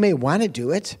 You may want to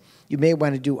do it. You may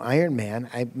want to do Ironman.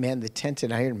 I manned the tent in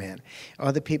Ironman.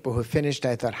 All the people who finished,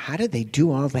 I thought, how did they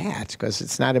do all that? Because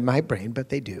it's not in my brain, but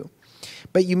they do.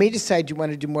 But you may decide you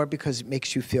want to do more because it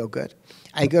makes you feel good.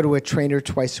 I go to a trainer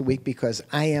twice a week because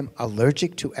I am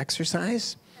allergic to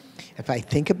exercise. If I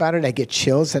think about it, I get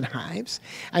chills and hives.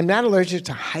 I'm not allergic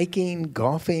to hiking,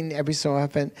 golfing every so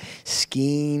often,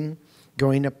 skiing,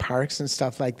 going to parks and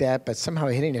stuff like that, but somehow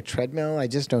hitting a treadmill, I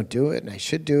just don't do it, and I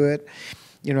should do it.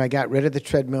 You know, I got rid of the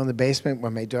treadmill in the basement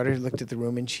when my daughter looked at the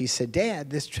room and she said,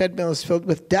 Dad, this treadmill is filled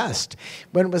with dust.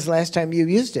 When was the last time you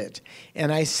used it?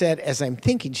 And I said, as I'm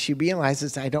thinking, she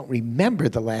realizes I don't remember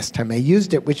the last time I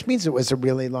used it, which means it was a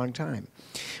really long time.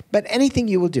 But anything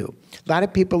you will do. A lot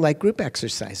of people like group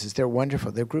exercises. They're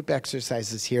wonderful. There are group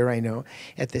exercises here, I know,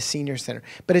 at the senior center.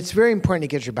 But it's very important to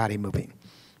get your body moving.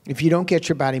 If you don't get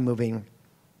your body moving,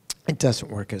 it doesn't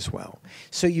work as well.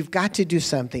 So you've got to do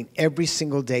something every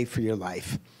single day for your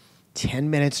life. 10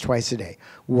 minutes twice a day.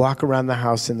 Walk around the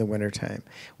house in the wintertime.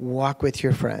 Walk with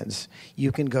your friends.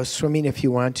 You can go swimming if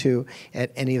you want to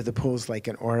at any of the pools like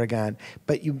in Oregon.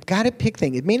 But you've got to pick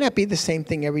things. It may not be the same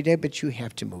thing every day, but you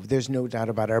have to move. There's no doubt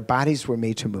about it. Our bodies were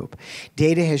made to move.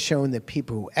 Data has shown that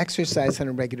people who exercise on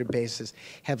a regular basis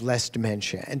have less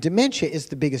dementia. And dementia is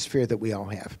the biggest fear that we all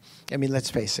have. I mean, let's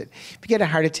face it. If you get a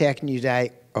heart attack and you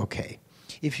die, okay.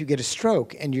 If you get a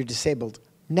stroke and you're disabled,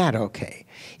 not okay.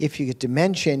 If you get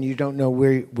dementia and you don't know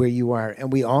where you are,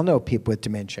 and we all know people with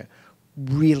dementia,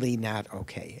 really not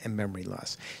okay, and memory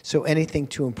loss. So anything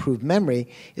to improve memory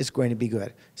is going to be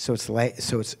good. So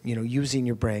it's using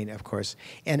your brain, of course,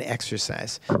 and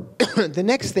exercise. The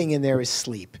next thing in there is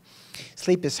sleep.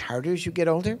 Sleep is harder as you get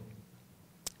older,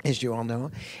 as you all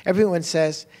know. Everyone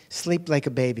says sleep like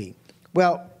a baby.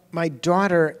 Well, my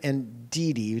daughter and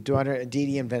Didi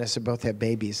and Vanessa both have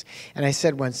babies. And I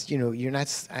said once,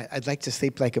 I'd like to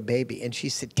sleep like a baby. And she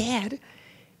said, Dad,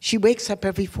 she wakes up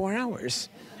every 4 hours.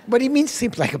 What do you mean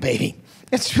sleep like a baby?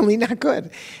 That's really not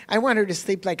good. I want her to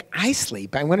sleep like I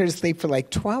sleep. I want her to sleep for like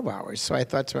 12 hours. So I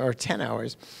thought, or 10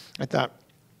 hours. I thought,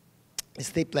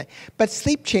 but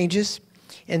sleep changes.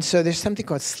 And so there's something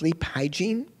called sleep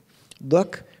hygiene.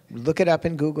 Look it up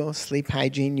in Google, sleep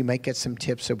hygiene. You might get some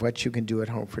tips of what you can do at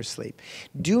home for sleep.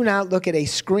 Do not look at a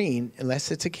screen, unless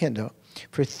it's a Kindle,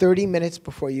 for 30 minutes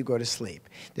before you go to sleep.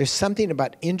 There's something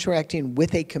about interacting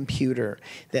with a computer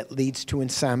that leads to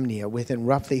insomnia within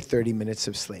roughly 30 minutes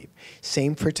of sleep.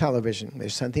 Same for television.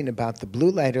 There's something about the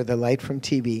blue light or the light from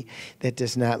TV that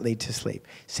does not lead to sleep.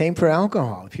 Same for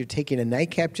alcohol. If you're taking a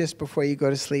nightcap just before you go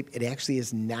to sleep, it actually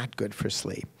is not good for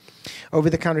sleep.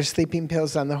 Over-the-counter sleeping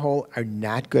pills on the whole are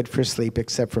not good for sleep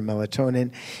except for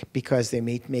melatonin because they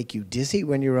may make you dizzy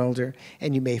when you're older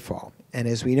and you may fall. And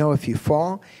as we know, if you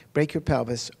fall, break your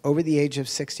pelvis over the age of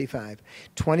 65,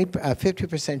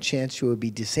 50% chance you will be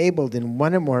disabled in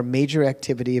one or more major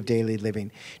activity of daily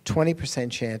living, 20%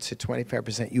 chance to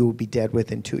 25% you will be dead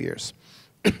within 2 years.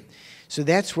 So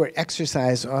that's where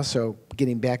exercise also,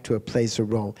 getting back to it, plays a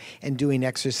role, and doing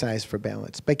exercise for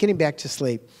balance. But getting back to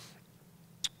sleep,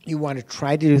 you want to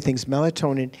try to do things.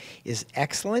 Melatonin is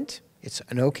excellent. It's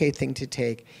an okay thing to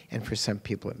take, and for some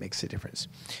people it makes a difference.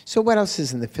 So what else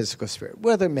is in the physical sphere?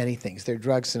 Well, there are many things. There are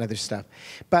drugs and other stuff.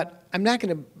 But I'm not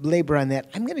going to labor on that.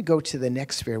 I'm going to go to the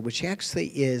next sphere, which actually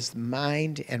is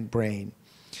mind and brain,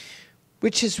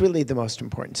 which is really the most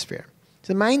important sphere.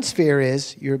 The mind sphere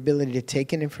is your ability to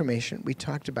take in information. We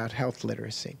talked about health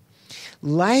literacy.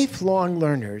 Lifelong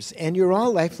learners, and you're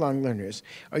all lifelong learners,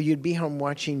 or you'd be home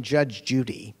watching Judge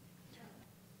Judy.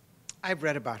 I've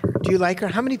read about her. Do you like her?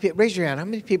 How many people, raise your hand, how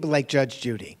many people like Judge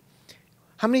Judy?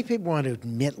 How many people want to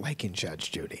admit liking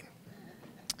Judge Judy?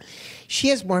 She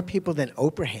has more people than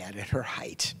Oprah had at her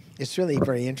height. It's really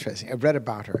very interesting. I've read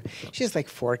about her. She has like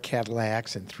 4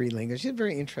 Cadillacs and 3 Lingers. She's a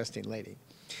very interesting lady.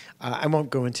 I won't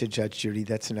go into Judge Judy.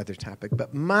 That's another topic.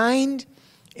 But mind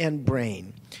and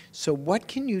brain. So what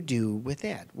can you do with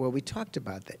that? Well, we talked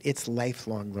about that. It's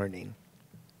lifelong learning.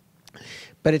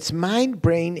 But it's mind,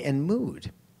 brain, and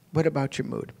mood. What about your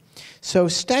mood? So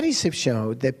studies have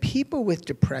shown that people with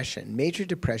depression, major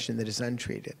depression that is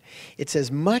untreated, it's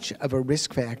as much of a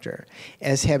risk factor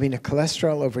as having a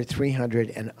cholesterol over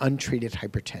 300 and untreated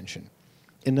hypertension.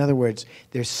 In other words,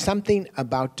 there's something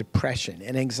about depression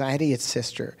and anxiety, its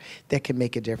sister, that can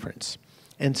make a difference.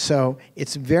 And so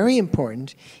it's very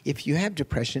important, if you have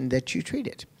depression, that you treat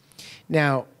it.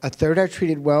 Now, a third are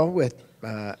treated well with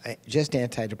just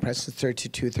antidepressants, a third to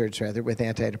 2/3 rather, with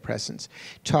antidepressants.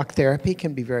 Talk therapy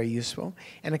can be very useful,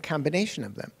 and a combination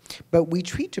of them. But we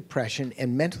treat depression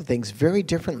and mental things very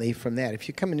differently from that. If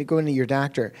you go into your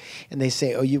doctor and they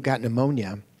say, oh, you've got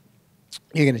pneumonia,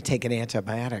 you're going to take an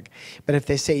antibiotic. But if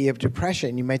they say you have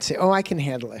depression, you might say, oh, I can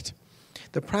handle it.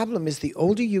 The problem is the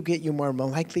older you get, you're more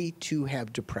likely to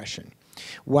have depression.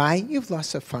 Why? You've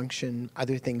loss of function,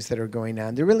 other things that are going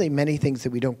on. There are really many things that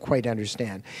we don't quite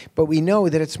understand. But we know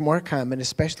that it's more common,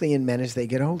 especially in men as they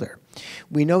get older.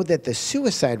 We know that the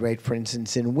suicide rate, for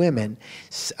instance, in women,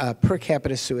 per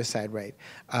capita suicide rate,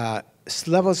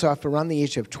 levels off around the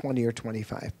age of 20 or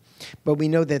 25. But we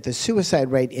know that the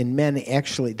suicide rate in men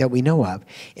actually, that we know of,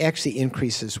 actually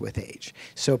increases with age.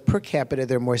 So per capita,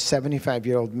 there are more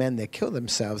 75-year-old men that kill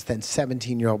themselves than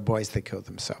 17-year-old boys that kill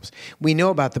themselves. We know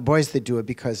about the boys that do it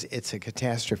because it's a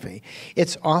catastrophe.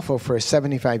 It's awful for a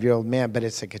 75-year-old man, but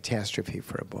it's a catastrophe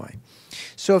for a boy.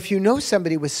 So if you know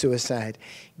somebody with suicide,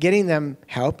 getting them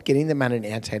help, getting them on an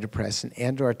antidepressant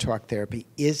and or talk therapy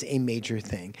is a major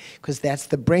thing, because that's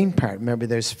the brain part. Remember,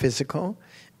 there's physical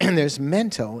and there's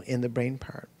mental in the brain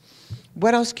part.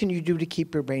 What else can you do to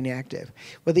keep your brain active?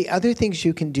 Well, the other things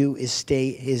you can do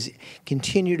is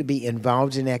continue to be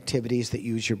involved in activities that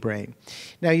use your brain.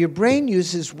 Now, your brain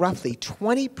uses roughly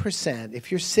 20%,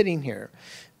 if you're sitting here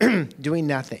doing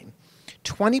nothing,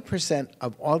 20%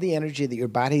 of all the energy that your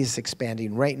body is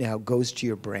expanding right now goes to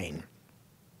your brain.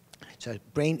 So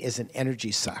brain is an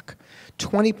energy suck,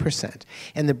 20%.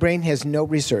 And the brain has no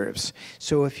reserves.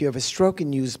 So if you have a stroke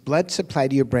and use blood supply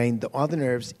to your brain, all the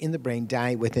nerves in the brain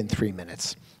die within 3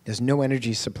 minutes. There's no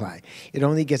energy supply. It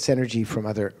only gets energy from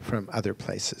other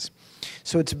places.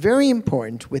 So it's very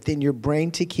important within your brain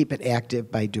to keep it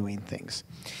active by doing things.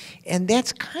 And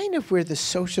that's kind of where the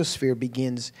social sphere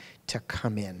begins to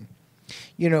come in.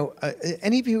 You know,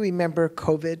 any of you remember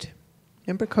COVID?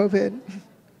 Remember COVID?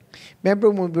 Remember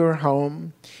when we were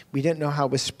home, we didn't know how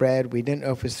it was spread. We didn't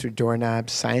know if it was through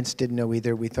doorknobs. Science didn't know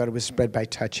either. We thought it was spread by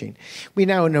touching. We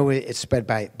now know it's spread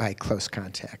by close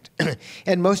contact.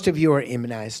 And most of you are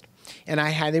immunized. And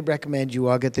I highly recommend you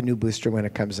all get the new booster when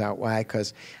it comes out. Why?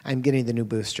 Because I'm getting the new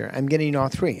booster. I'm getting all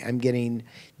three. I'm getting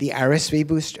the RSV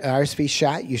booster, RSV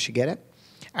shot. You should get it.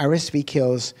 RSV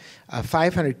kills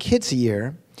 500 kids a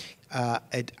year.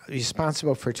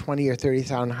 Responsible for 20 or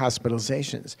 30,000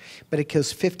 hospitalizations, but it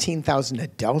kills 15,000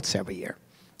 adults every year.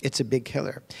 It's a big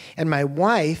killer. And my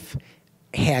wife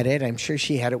had it. I'm sure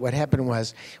she had it. What happened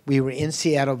was we were in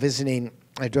Seattle visiting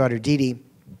my daughter Dee Dee,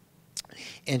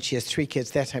 and she has 3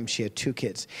 kids. That time she had 2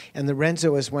 kids. And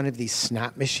Lorenzo was one of these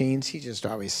snot machines. He's just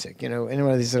always sick. You know, any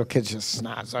one of these little kids just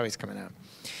snot is always coming out.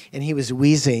 And he was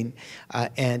wheezing,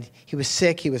 and he was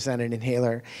sick. He was on an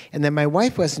inhaler. And then my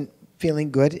wife wasn't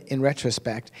feeling good in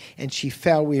retrospect, and she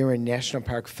fell. We were in National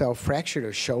Park, fell, fractured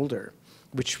her shoulder,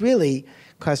 which really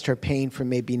caused her pain for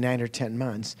maybe 9 or 10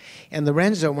 months. And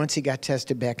Lorenzo, once he got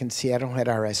tested back in Seattle, had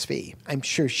RSV. I'm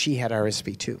sure she had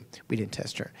RSV too. We didn't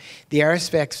test her. The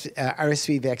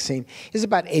RSV vaccine is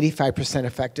about 85%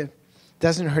 effective.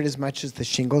 Doesn't hurt as much as the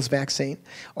shingles vaccine.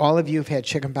 All of you have had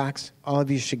chickenpox. All of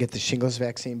you should get the shingles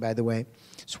vaccine, by the way.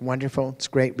 It's wonderful. It's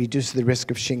great. Reduces the risk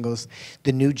of shingles.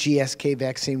 The new GSK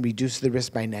vaccine reduces the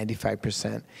risk by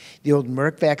 95%. The old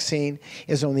Merck vaccine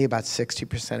is only about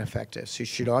 60% effective. So you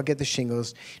should all get the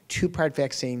shingles, 2-part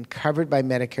vaccine, covered by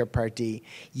Medicare Part D.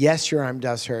 Yes, your arm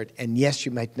does hurt, and yes,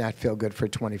 you might not feel good for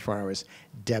 24 hours.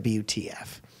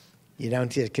 WTF. You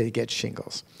don't get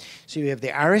shingles. So you have the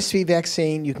RSV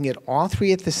vaccine. You can get all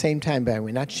 3 at the same time, by the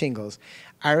way, not shingles.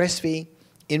 RSV,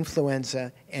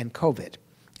 influenza, and COVID.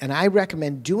 And I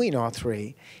recommend doing all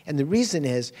 3. And the reason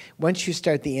is, once you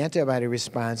start the antibody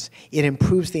response, it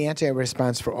improves the antibody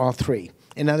response for all 3.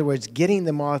 In other words, getting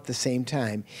them all at the same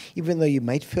time, even though you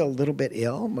might feel a little bit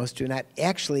ill, most do not,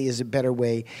 actually is a better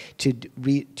way to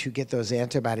get those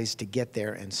antibodies to get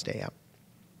there and stay up.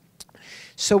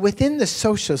 So within the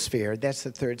social sphere, that's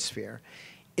the 3rd sphere,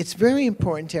 it's very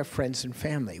important to have friends and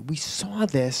family. We saw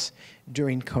this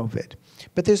during COVID.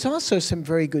 But there's also some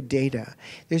very good data.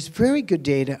 There's very good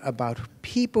data about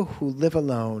people who live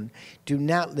alone do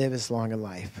not live as long a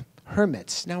life.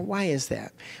 Hermits. Now, why is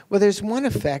that? Well, there's one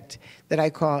effect that I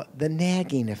call the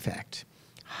nagging effect.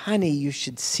 Honey, you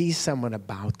should see someone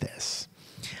about this.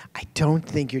 I don't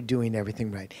think you're doing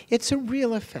everything right. It's a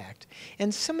real effect.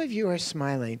 And some of you are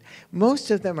smiling.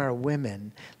 Most of them are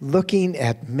women looking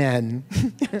at men.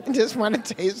 I just want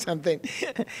to tell you something.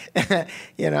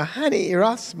 You know, honey, you're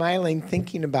all smiling,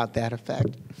 thinking about that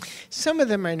effect. Some of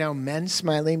them are now men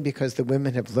smiling because the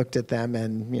women have looked at them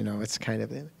and, you know, it's kind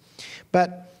of...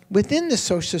 But within the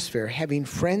social sphere, having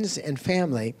friends and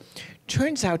family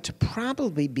turns out to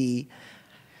probably be...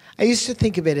 I used to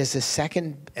think of it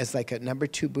as like a number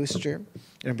 2 booster,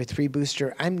 number 3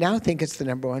 booster. I now think it's the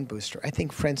number 1 booster. I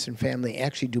think friends and family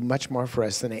actually do much more for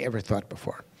us than I ever thought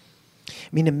before. I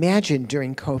mean, imagine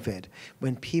during COVID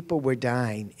when people were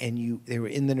dying and they were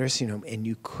in the nursing home and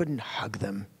you couldn't hug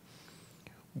them.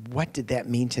 What did that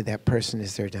mean to that person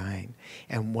as they're dying?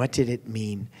 And what did it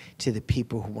mean to the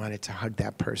people who wanted to hug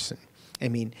that person? I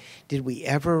mean, did we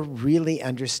ever really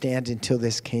understand until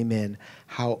this came in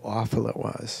how awful it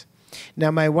was?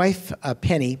 Now, my wife,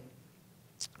 Penny,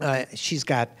 she's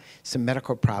got some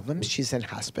medical problems. She's in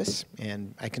hospice,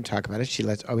 and I can talk about it. She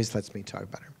always lets me talk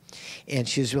about her. And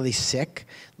she was really sick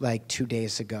like 2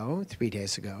 days ago, 3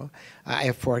 days ago. I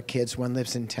have 4 kids. One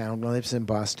lives in town, one lives in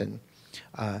Boston.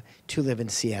 2 live in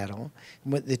Seattle.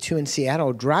 The 2 in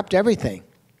Seattle dropped everything,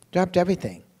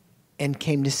 and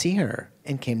came to see her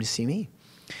and came to see me.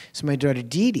 So my daughter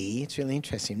Dee Dee, it's really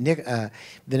interesting.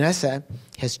 Vanessa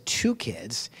has 2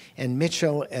 kids, and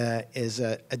Mitchell is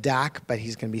a doc, but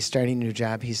he's going to be starting a new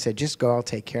job. He said, just go, I'll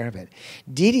take care of it.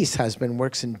 Dee Dee's husband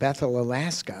works in Bethel,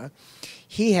 Alaska.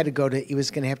 He was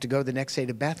going to have to go the next day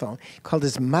to Bethel. Called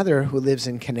his mother, who lives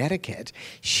in Connecticut.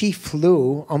 She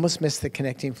flew, almost missed the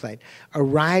connecting flight,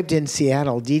 arrived in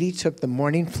Seattle. Dee Dee took the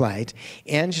morning flight.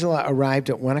 Angela arrived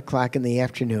at 1 o'clock in the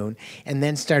afternoon, and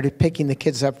then started picking the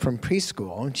kids up from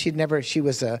preschool. And she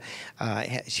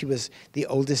was the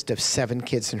oldest of 7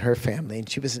 kids in her family, and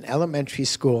she was an elementary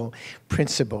school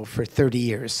principal for 30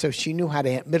 years. So she knew how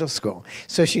to, middle school,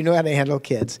 so she knew how to handle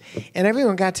kids. And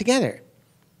everyone got together.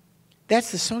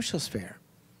 That's the social sphere.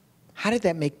 How did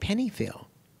that make Penny feel?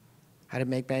 How did it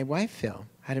make my wife feel?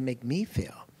 How did it make me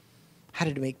feel? How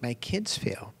did it make my kids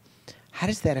feel? How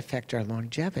does that affect our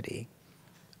longevity?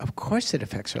 Of course it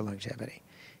affects our longevity.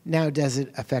 Now, does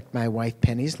it affect my wife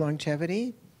Penny's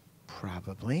longevity?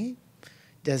 Probably.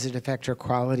 Does it affect her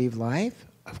quality of life?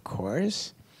 Of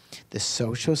course. The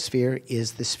social sphere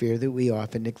is the sphere that we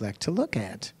often neglect to look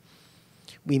at.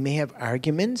 We may have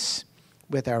arguments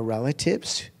with our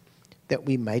relatives that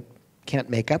we can't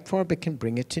make up for, but can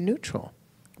bring it to neutral.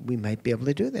 We might be able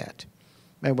to do that.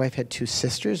 My wife had 2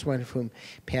 sisters, one of whom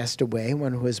passed away,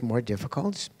 one who was more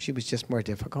difficult. She was just more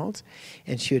difficult.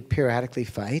 And she would periodically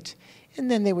fight,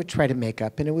 and then they would try to make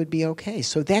up, and it would be okay.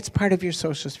 So that's part of your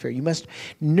social sphere. You must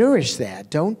nourish that.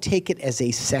 Don't take it as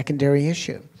a secondary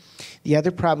issue. The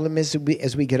other problem is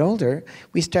as we get older,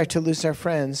 we start to lose our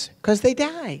friends because they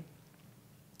die.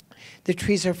 The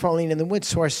trees are falling in the woods,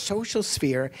 so our social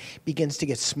sphere begins to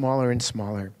get smaller and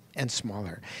smaller and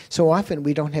smaller. So often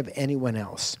we don't have anyone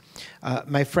else.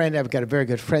 My friend, I've got a very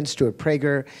good friend, Stuart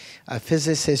Prager, a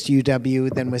physicist,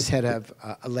 UW, then was head of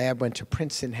a lab, went to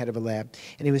Princeton, head of a lab,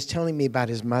 and he was telling me about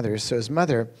his mother. So his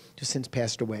mother, who since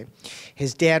passed away,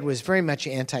 his dad was very much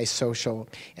antisocial,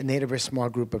 and they had a very small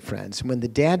group of friends. And when the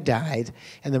dad died,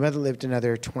 and the mother lived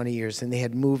another 20 years, and they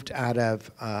had moved out of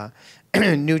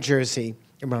New Jersey,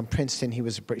 around Princeton. He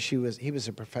was a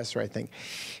professor, I think.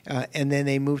 And then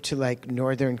they moved to like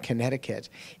northern Connecticut.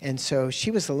 And so she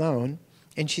was alone,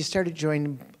 and she started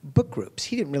joining book groups.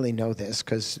 He didn't really know this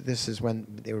because this is when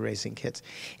they were raising kids.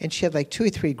 And she had like 2 or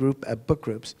 3 book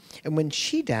groups. And when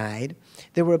she died,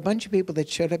 there were a bunch of people that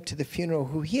showed up to the funeral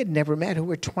who he had never met, who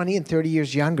were 20 and 30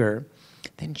 years younger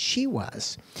than she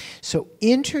was. So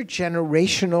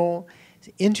intergenerational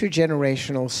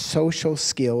social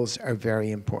skills are very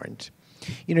important.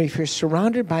 You know, if you're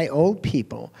surrounded by old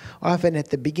people, often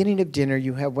at the beginning of dinner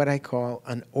you have what I call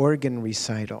an organ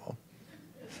recital.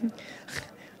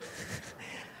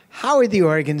 How are the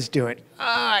organs doing? Oh,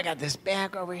 I got this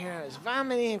back over here. I was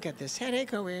vomiting. I've got this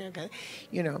headache over here.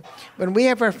 You know, when we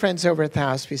have our friends over at the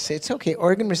house, we say, it's okay,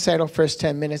 organ recital first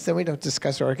 10 minutes, then we don't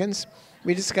discuss organs.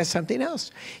 We discuss something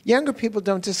else. Younger people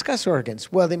don't discuss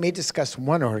organs. Well, they may discuss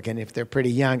one organ if they're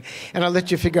pretty young, and I'll let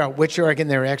you figure out which organ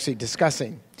they're actually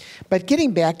discussing. But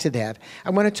getting back to that, I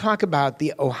want to talk about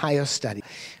the Ohio study.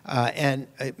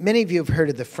 Many of you have heard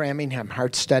of the Framingham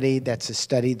Heart Study. That's a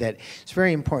study that is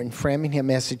very important. Framingham,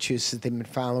 Massachusetts, they've been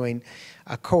following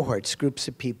cohorts, groups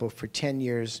of people for 10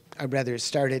 years. It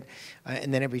started,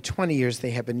 and then every 20 years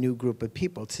they have a new group of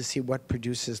people to see what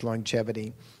produces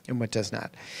longevity and what does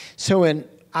not. So in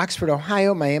Oxford,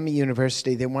 Ohio, Miami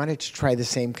University, they wanted to try the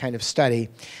same kind of study.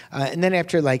 And then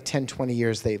after like 10, 20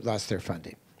 years, they lost their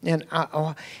funding. And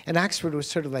Oxford was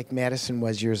sort of like Madison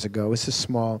was years ago. It was a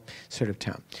small sort of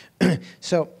town.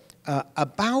 So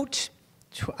about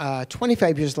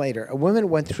 25 years later, a woman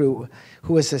went through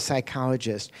who was a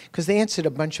psychologist because they answered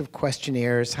a bunch of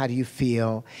questionnaires, how do you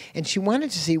feel? And she wanted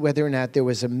to see whether or not there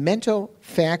was a mental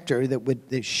factor that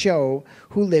would show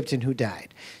who lived and who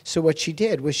died. So what she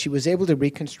did was she was able to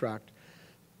reconstruct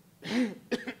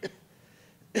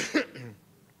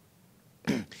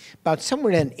about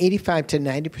somewhere around 85 to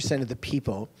 90% of the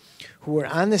people who were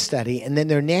on the study, and then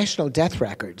their national death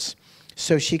records.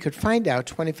 So she could find out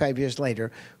 25 years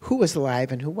later who was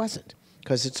alive and who wasn't,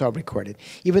 because it's all recorded.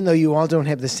 Even though you all don't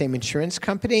have the same insurance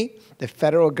company, the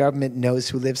federal government knows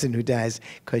who lives and who dies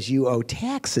because you owe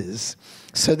taxes.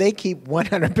 So they keep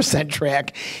 100%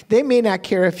 track. They may not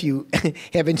care if you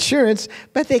have insurance,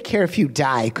 but they care if you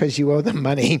die because you owe them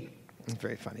money. It's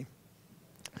very funny,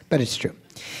 but it's true.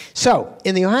 So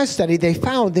in the Ohio study, they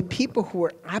found that people who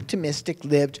were optimistic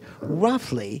lived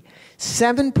roughly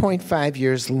 7.5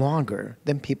 years longer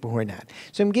than people who are not.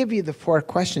 So I'm going to give you the 4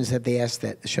 questions that they asked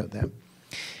that showed them.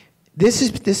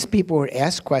 This people were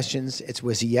asked questions. It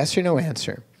was a yes or no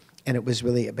answer, and it was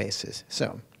really a basis.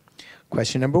 So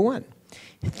question number 1.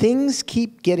 Things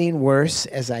keep getting worse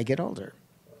as I get older.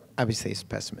 Obviously, it's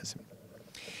pessimism.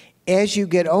 As you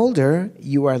get older,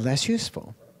 you are less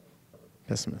useful.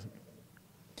 Pessimism.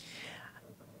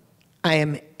 I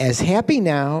am as happy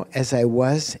now as I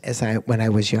was when I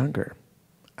was younger.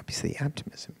 Obviously,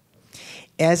 optimism.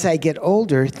 As I get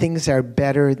older, things are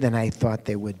better than I thought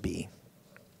they would be.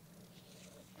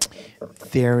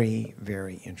 Very,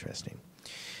 very interesting.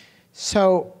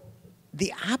 So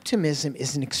the optimism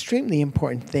is an extremely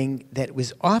important thing that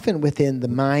was often within the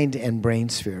mind and brain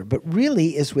sphere, but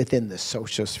really is within the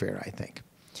social sphere, I think.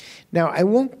 Now, I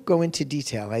won't go into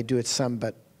detail. I do it some,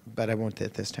 but I won't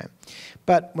at this time.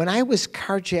 But when I was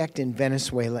carjacked in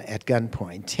Venezuela at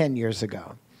gunpoint 10 years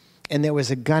ago, and there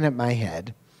was a gun at my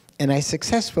head, and I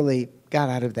successfully got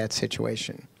out of that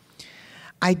situation,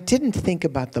 I didn't think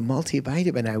about the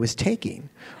multivitamin I was taking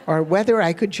or whether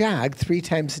I could jog 3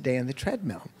 times a day on the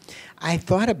treadmill. I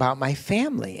thought about my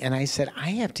family, and I said,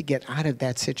 I have to get out of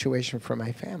that situation for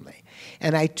my family.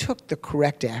 And I took the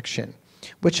correct action,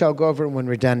 which I'll go over when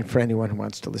we're done for anyone who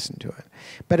wants to listen to it.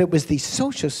 But it was the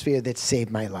social sphere that saved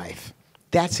my life.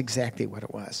 That's exactly what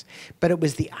it was. But it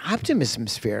was the optimism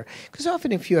sphere, because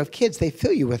often if you have kids, they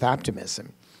fill you with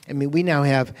optimism. I mean,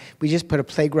 we just put a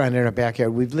playground in our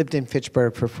backyard. We've lived in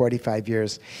Fitchburg for 45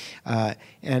 years.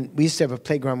 And we used to have a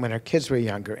playground when our kids were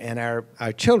younger. And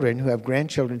our children, who have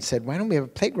grandchildren, said, why don't we have a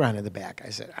playground in the back? I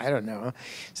said, I don't know.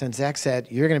 So Zach said,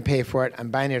 you're going to pay for it. I'm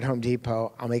buying it at Home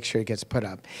Depot. I'll make sure it gets put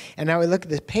up. And now I look at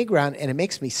this playground, and it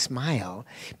makes me smile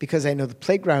because I know the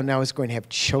playground now is going to have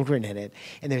children in it.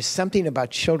 And there's something about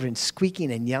children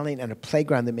squeaking and yelling on a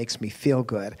playground that makes me feel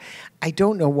good. I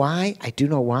don't know why. I do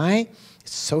know why.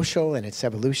 It's social and it's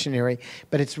evolutionary,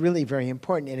 but it's really very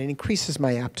important, and it increases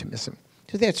my optimism.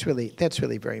 So that's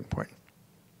really very important.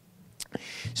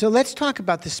 So let's talk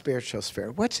about the spiritual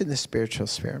sphere. What's in the spiritual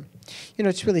sphere? You know,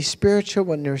 it's really spiritual,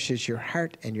 what nourishes your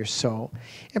heart and your soul.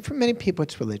 And for many people,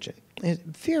 it's religion. It's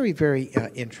very, very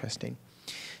interesting.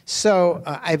 So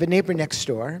I have a neighbor next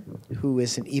door who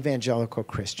is an evangelical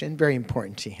Christian, very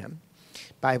important to him.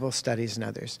 Bible studies and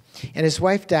others. And his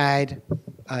wife died,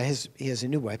 he has a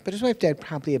new wife, but his wife died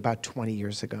probably about 20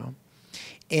 years ago.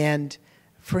 And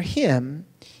for him,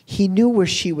 he knew where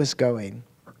she was going.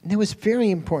 And that was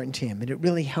very important to him, and it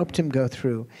really helped him go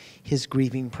through his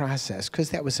grieving process,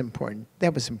 because that was important.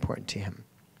 That was important to him.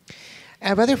 I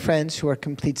have other friends who are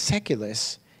complete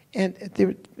secularists, and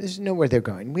there's nowhere they're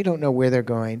going. We don't know where they're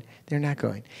going. They're not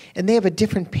going. And they have a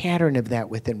different pattern of that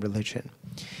within religion.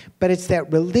 But it's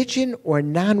that religion or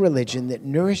non-religion that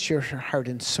nourishes your heart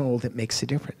and soul that makes a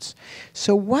difference.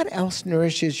 So what else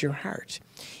nourishes your heart?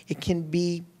 It can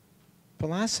be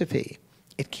philosophy.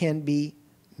 It can be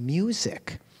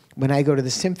music. When I go to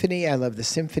the symphony, I love the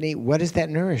symphony. What does that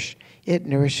nourish? It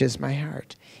nourishes my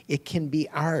heart. It can be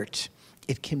art.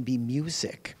 It can be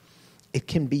music. It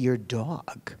can be your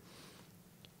dog.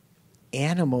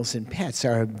 Animals and pets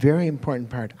are a very important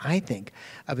part, I think,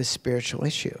 of a spiritual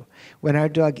issue. When our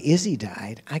dog Izzy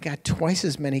died, I got twice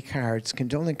as many cards,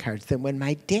 condolence cards, than when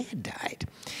my dad died.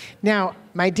 Now,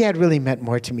 my dad really meant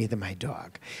more to me than my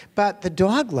dog. But the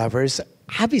dog lovers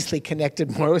obviously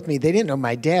connected more with me. They didn't know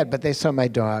my dad, but they saw my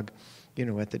dog, you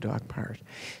know, at the dog part.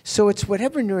 So it's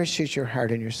whatever nourishes your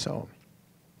heart and your soul.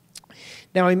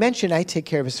 Now, I mentioned I take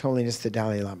care of His Holiness the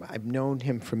Dalai Lama. I've known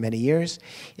him for many years.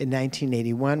 In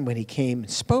 1981, when he came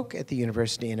and spoke at the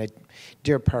university in a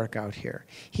Deer Park out here,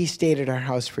 he stayed at our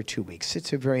house for 2 weeks.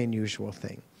 It's a very unusual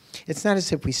thing. It's not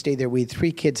as if we stayed there. We had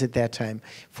 3 kids at that time,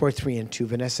 4, 3, and 2.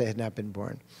 Vanessa had not been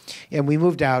born. And we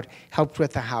moved out, helped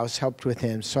with the house, helped with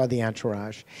him, saw the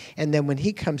entourage. And then when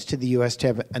he comes to the U.S. to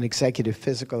have an executive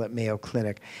physical at Mayo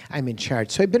Clinic, I'm in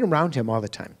charge. So I've been around him all the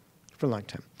time. For a long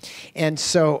time. And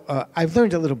so I've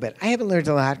learned a little bit. I haven't learned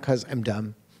a lot because I'm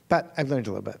dumb, but I've learned a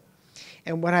little bit.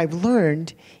 And what I've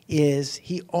learned is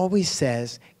he always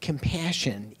says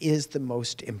compassion is the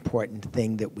most important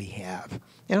thing that we have.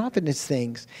 And often it's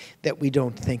things that we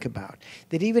don't think about.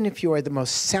 That even if you are the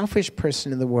most selfish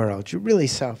person in the world, you're really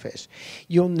selfish,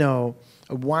 you'll know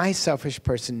a wise selfish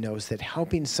person knows that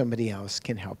helping somebody else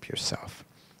can help yourself.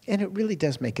 And it really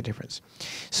does make a difference.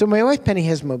 So my wife Penny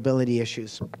has mobility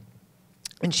issues.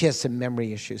 And she has some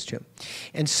memory issues, too.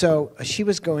 And so she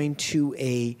was going to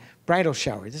a bridal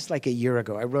shower. This is like a year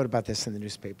ago. I wrote about this in the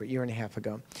newspaper, a year and a half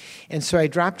ago. And so I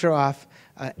dropped her off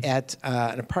at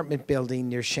an apartment building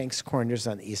near Shanks Corners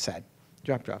on the east side.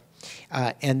 Dropped her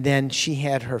off. And then she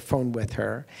had her phone with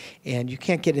her. And you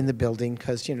can't get in the building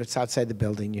because, it's outside the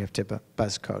building. You have to have a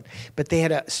buzz code. But they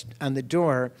had on the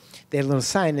door, they had a little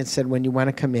sign that said, when you want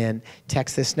to come in,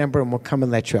 text this number and we'll come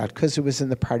and let you out, because it was in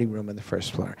the party room on the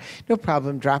first floor. No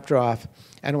problem. Dropped her off.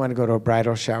 I don't want to go to a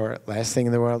bridal shower. Last thing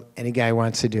in the world any guy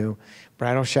wants to do.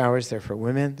 Bridal showers, they're for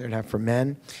women. They're not for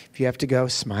men. If you have to go,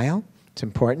 smile. It's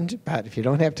important. But if you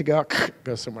don't have to go,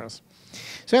 go somewhere else.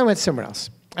 So I went somewhere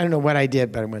else. I don't know what I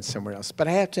did, but I went somewhere else. But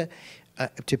I have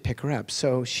to pick her up.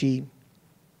 So she,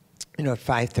 at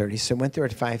 5:30. So I went there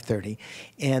at 5:30.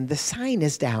 And the sign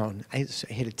is down. I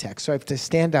hit a text. So I have to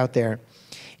stand out there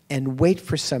and wait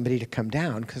for somebody to come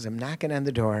down because I'm knocking on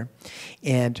the door.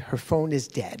 And her phone is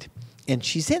dead. And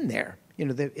she's in there.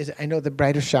 I know the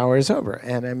bridal shower is over,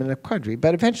 and I'm in a quadri,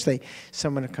 but eventually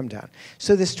someone will come down.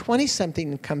 So this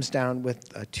 20-something comes down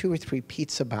with 2 or 3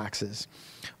 pizza boxes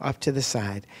off to the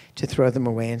side to throw them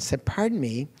away and said, pardon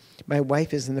me, my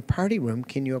wife is in the party room.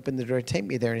 Can you open the door and take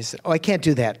me there? And he said, oh, I can't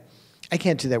do that. I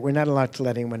can't do that. We're not allowed to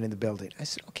let anyone in the building. I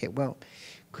said, okay, well,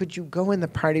 could you go in the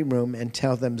party room and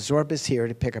tell them Zorba's here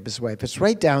to pick up his wife? It's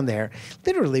right down there.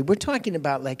 Literally, we're talking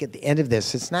about like at the end of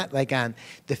this. It's not like on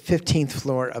the 15th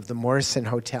floor of the Morrison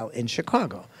Hotel in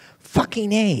Chicago.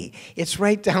 Fucking A. It's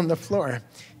right down the floor.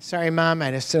 Sorry, Mom,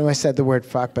 I just know I said the word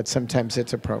fuck, but sometimes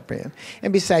it's appropriate.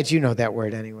 And besides, you know that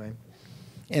word anyway.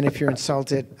 And if you're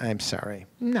insulted, I'm sorry.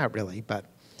 Not really, but...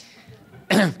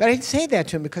 but I didn't say that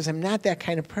to him because I'm not that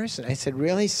kind of person. I said,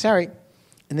 really? Sorry.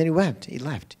 And then he went. He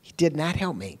left. He did not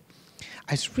help me.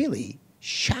 I was really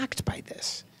shocked by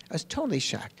this. I was totally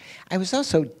shocked. I was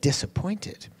also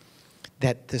disappointed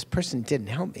that this person didn't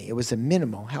help me. It was a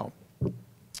minimal help.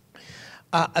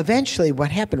 Eventually, what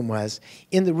happened was,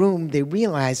 in the room, they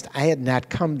realized I had not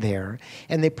come there,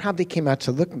 and they probably came out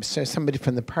to look. So somebody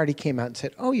from the party came out and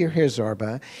said, oh, you're here,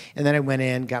 Zorba. And then I went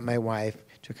in, got my wife,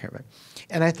 took care of it.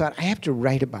 And I thought, I have to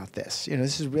write about this.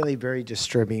 This is really very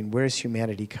disturbing. Where has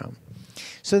humanity come?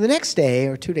 So the next day,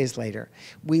 or 2 days later,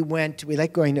 we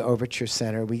like going to Overture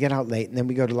Center. We get out late, and then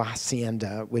we go to La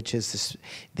Hacienda, which is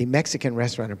the Mexican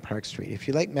restaurant on Park Street. If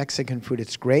you like Mexican food,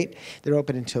 it's great. They're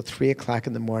open until 3 o'clock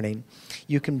in the morning.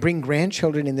 You can bring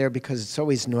grandchildren in there because it's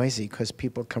always noisy because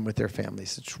people come with their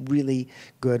families. It's really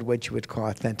good, what you would call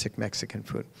authentic Mexican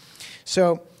food.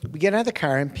 So we get out of the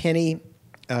car, and Penny...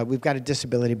 we've got a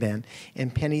disability van,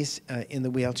 and Penny's in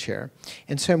the wheelchair.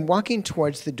 And so I'm walking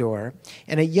towards the door,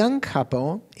 and a young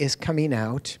couple is coming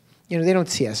out. They don't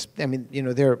see us. I mean,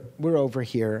 we're over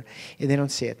here, and they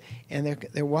don't see it. And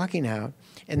they're walking out,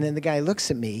 and then the guy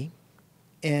looks at me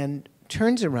and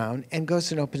turns around and goes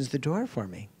and opens the door for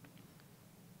me.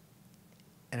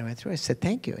 And I went through. I said,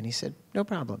 thank you. And he said, no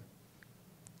problem.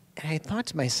 And I thought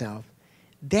to myself,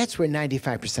 that's where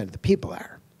 95% of the people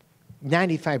are.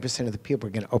 95% of the people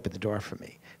are going to open the door for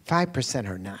me. 5%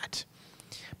 are not.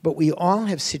 But we all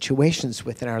have situations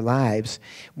within our lives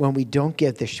when we don't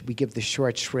give we give the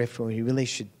short shrift when we really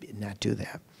should not do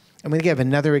that. I'm going to give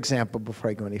another example before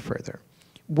I go any further.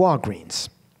 Walgreens.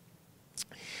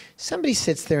 Somebody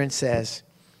sits there and says,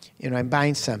 I'm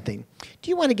buying something.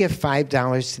 Do you want to give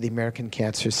 $5 to the American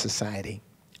Cancer Society?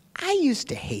 I used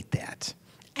to hate that.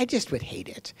 I just would hate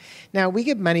it. Now, we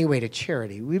give money away to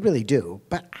charity. We really do.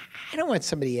 But I don't want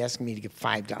somebody asking me to give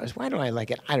 $5. Why don't I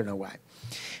like it? I don't know why.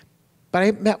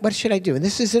 But what should I do? And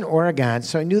this is in Oregon,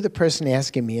 so I knew the person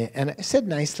asking me. And I said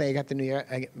nicely,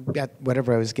 I got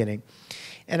whatever I was getting.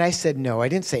 And I said no. I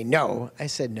didn't say no. I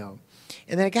said no.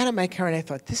 And then I got in my car and I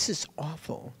thought, this is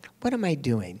awful. What am I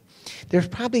doing? There's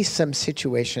probably some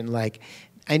situation like,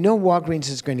 I know Walgreens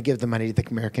is going to give the money to the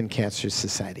American Cancer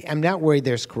Society. I'm not worried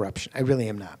there's corruption. I really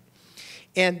am not.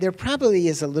 And there probably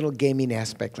is a little gaming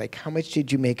aspect, like how much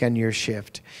did you make on your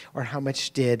shift? Or how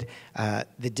much did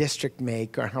the district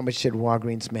make? Or how much did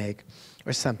Walgreens make?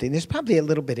 Or something. There's probably a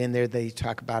little bit in there that you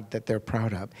talk about that they're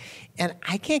proud of. And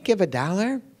I can't give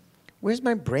 $1? Where's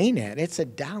my brain at? It's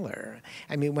 $1.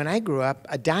 I mean, when I grew up,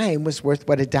 a dime was worth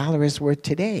what $1 is worth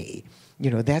today.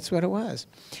 That's what it was.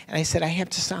 And I said, I have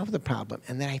to solve the problem.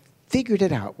 And then I figured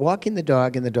it out. Walking the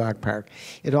dog in the dog park,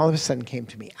 it all of a sudden came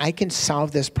to me. I can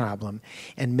solve this problem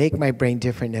and make my brain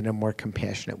different in a more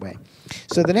compassionate way.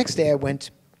 So the next day I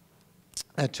went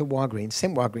to Walgreens,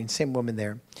 same woman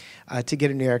there, to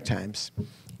get a New York Times.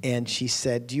 And she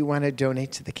said, do you want to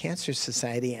donate to the Cancer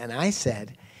Society? And I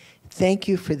said, thank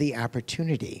you for the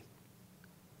opportunity.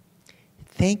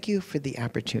 Thank you for the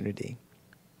opportunity.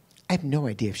 I have no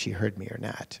idea if she heard me or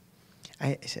not.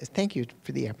 I said, thank you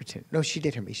for the opportunity. No, she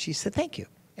did hear me. She said, thank you,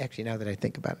 actually, now that I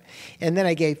think about it. And then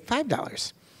I gave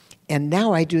 $5. And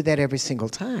now I do that every single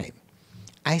time.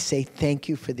 I say thank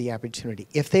you for the opportunity.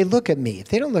 If they look at me, if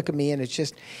they don't look at me and it's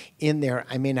just in there,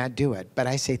 I may not do it. But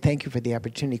I say thank you for the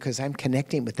opportunity because I'm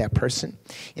connecting with that person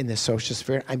in the social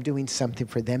sphere. I'm doing something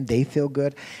for them. They feel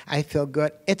good. I feel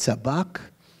good. It's $1.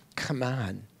 Come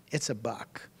on. It's $1.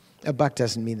 $1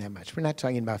 doesn't mean that much. We're not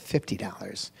talking about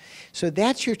 $50. So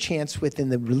that's your chance within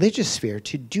the religious sphere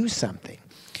to do something.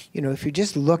 You know, if you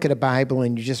just look at a Bible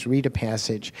and you just read a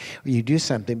passage, or you do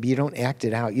something, but you don't act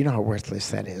it out, you know how worthless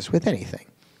that is with anything.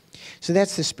 So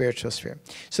that's the spiritual sphere.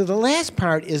 So the last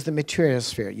part is the material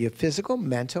sphere. You have physical,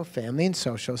 mental, family, and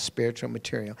social, spiritual,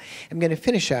 material. I'm going to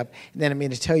finish up, and then I'm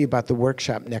going to tell you about the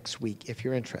workshop next week if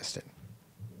you're interested.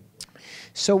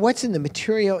 So what's in the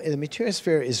material? In the material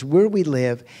sphere is where we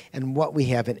live and what we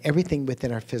have and everything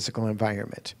within our physical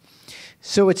environment.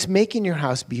 So it's making your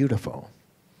house beautiful.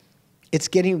 It's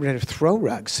getting rid of throw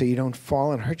rugs so you don't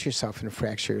fall and hurt yourself and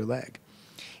fracture your leg.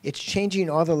 It's changing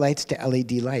all the lights to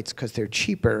LED lights because they're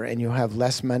cheaper and you'll have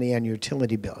less money on your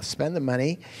utility bill. Spend the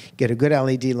money, get a good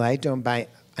LED light. Don't buy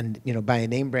a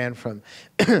name brand from,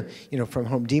 from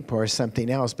Home Depot or something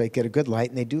else, but get a good light,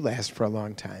 and they do last for a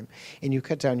long time. And you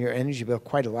cut down your energy bill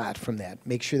quite a lot from that.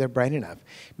 Make sure they're bright enough.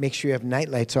 Make sure you have night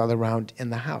lights all around in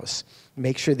the house.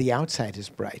 Make sure the outside is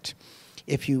bright.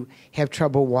 If you have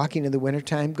trouble walking in the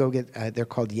wintertime, go get, they're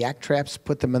called yak traps,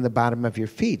 put them on the bottom of your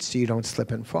feet so you don't slip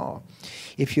and fall.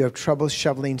 If you have trouble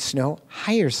shoveling snow,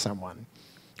 hire someone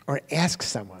or ask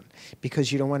someone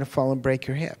because you don't want to fall and break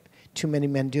your hip. Too many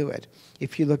men do it.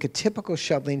 If you look at typical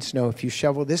shoveling snow, if you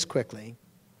shovel this quickly,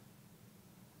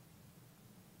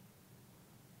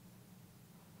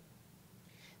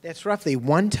 that's roughly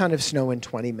 1 ton of snow in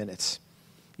 20 minutes.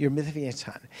 You're moving a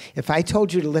ton. If I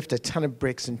told you to lift a ton of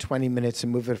bricks in 20 minutes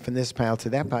and move it from this pile to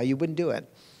that pile, you wouldn't do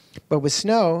it. But with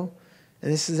snow,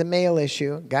 and this is a male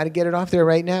issue, got to get it off there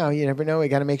right now. You never know. We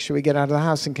got to make sure we get out of the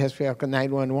house in case we have to call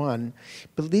 911.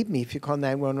 Believe me, if you call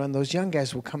 911, those young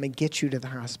guys will come and get you to the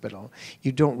hospital.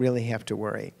 You don't really have to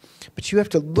worry. But you have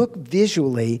to look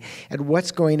visually at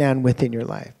what's going on within your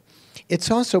life. It's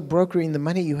also brokering the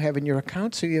money you have in your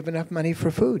account so you have enough money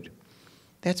for food.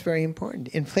 That's very important.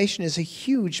 Inflation is a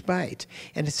huge bite,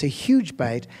 and it's a huge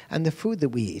bite on the food that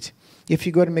we eat. If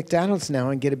you go to McDonald's now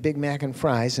and get a Big Mac and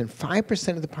fries, and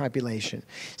 5% of the population,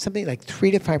 something like 3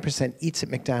 to 5%, eats at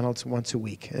McDonald's once a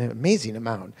week. An amazing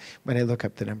amount when I look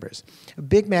up the numbers. A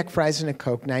Big Mac, fries, and a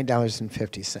Coke,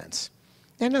 $9.50.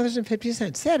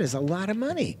 $9.50. That is a lot of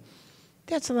money.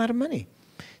 That's a lot of money.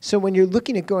 So when you're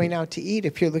looking at going out to eat,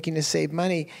 if you're looking to save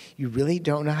money, you really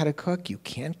don't know how to cook, you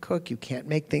can't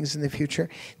make things in the future,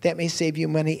 that may save you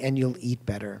money and you'll eat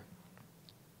better.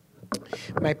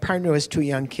 My partner has 2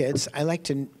 young kids. I like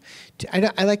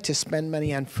to spend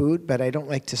money on food, but I don't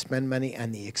like to spend money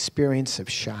on the experience of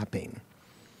shopping.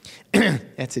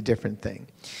 That's a different thing.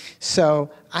 So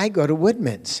I go to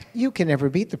Woodman's. You can never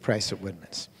beat the price at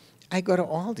Woodman's. I go to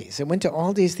Aldi's. I went to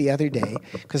Aldi's the other day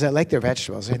because I like their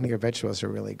vegetables. I think their vegetables are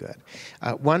really good.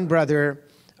 One brother,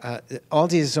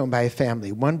 Aldi's is owned by a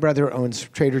family. One brother owns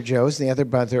Trader Joe's, and the other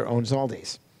brother owns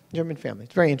Aldi's. German family.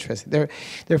 It's very interesting.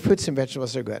 Their fruits and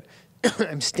vegetables are good.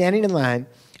 I'm standing in line.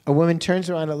 A woman turns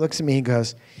around and looks at me and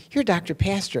goes, "You're Dr.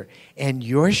 Paster, and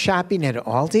you're shopping at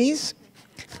Aldi's?"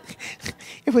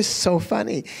 It was so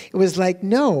funny. It was like,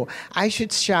 no, I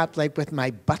should shop like with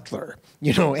my butler,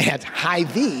 at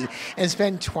Hy-Vee and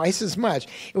spend twice as much.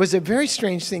 It was a very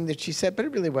strange thing that she said, but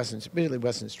it really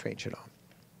wasn't strange at all.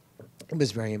 It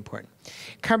was very important.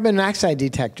 Carbon monoxide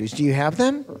detectors, do you have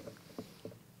them?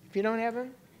 If you don't have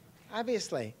them,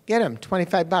 obviously, get them,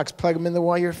 $25, plug them in the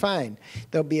wall, you're fine.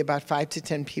 There'll be about 5 to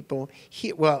 10 people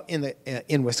here,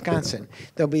 in Wisconsin,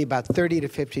 there'll be about 30 to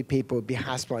 50 people who will be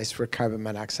hospitalized for carbon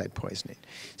monoxide poisoning.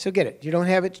 So get it. You don't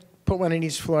have it, put one on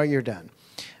each floor, you're done.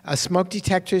 Smoke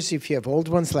detectors, if you have old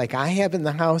ones like I have in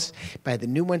the house, buy the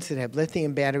new ones that have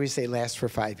lithium batteries, they last for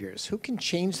 5 years. Who can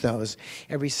change those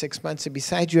every 6 months? And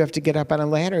besides, you have to get up on a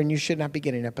ladder, and you should not be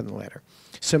getting up on the ladder.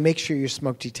 So make sure your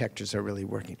smoke detectors are really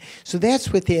working. So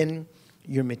that's within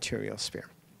your material sphere.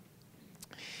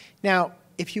 Now,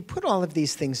 if you put all of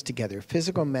these things together,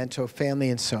 physical, mental, family,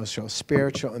 and social,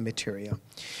 spiritual, and material,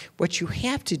 what you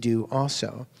have to do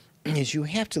also is you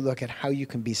have to look at how you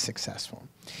can be successful.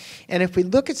 And if we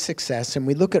look at success, and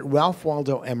we look at Ralph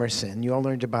Waldo Emerson, you all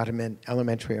learned about him in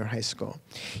elementary or high school,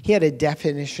 he had a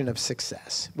definition of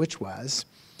success, which was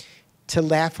to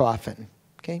laugh often,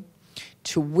 okay?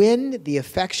 To win the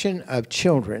affection of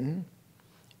children,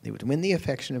 they would win the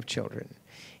affection of children,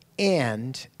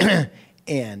 and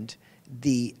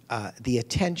the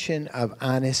attention of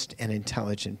honest and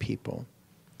intelligent people,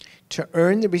 to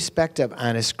earn the respect of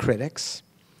honest critics,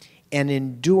 and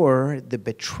endure the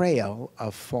betrayal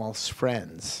of false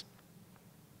friends,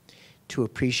 to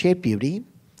appreciate beauty,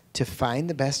 to find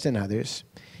the best in others,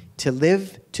 to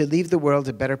leave the world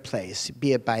a better place,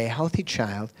 be it by a healthy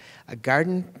child, a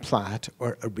garden plot,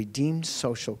 or a redeemed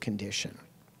social condition.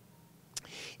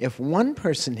 If one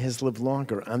person has lived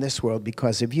longer on this world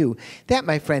because of you, that,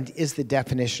 my friend, is the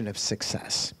definition of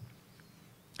success.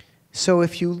 So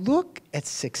if you look at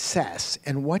success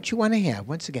and what you want to have,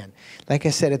 once again, like I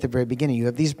said at the very beginning, you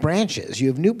have these branches. You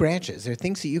have new branches. There are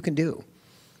things that you can do,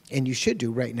 and you should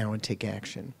do right now and take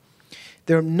action.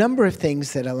 There are a number of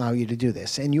things that allow you to do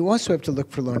this, and you also have to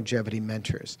look for longevity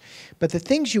mentors. But the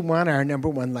things you want are, number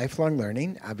one, lifelong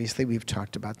learning. Obviously, we've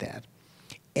talked about that.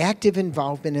 Active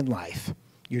involvement in life.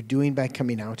 You're doing by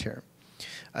coming out here.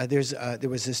 There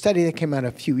was a study that came out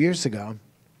a few years ago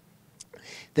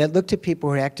that looked at people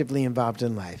who are actively involved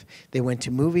in life. They went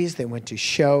to movies, they went to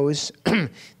shows,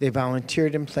 they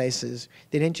volunteered in places.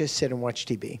 They didn't just sit and watch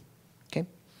TV,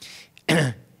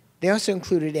 okay? They also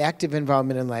included active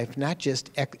involvement in life, not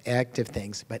just active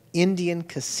things, but Indian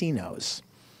casinos,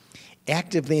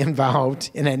 actively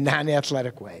involved in a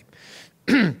non-athletic way.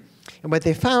 And what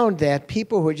they found that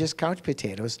people who were just couch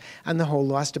potatoes, on the whole,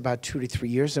 lost about 2 to 3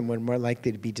 years and were more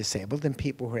likely to be disabled than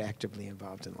people who are actively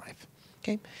involved in life.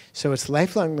 Okay? So it's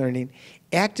lifelong learning,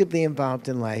 actively involved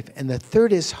in life, and the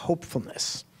third is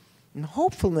hopefulness. And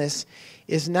hopefulness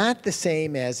is not the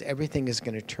same as everything is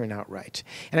going to turn out right.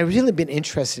 And I've really been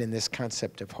interested in this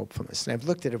concept of hopefulness, and I've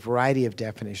looked at a variety of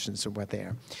definitions of what they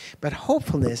are. But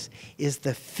hopefulness is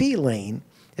the feeling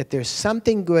that there's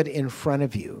something good in front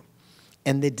of you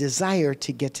and the desire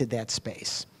to get to that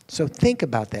space. So think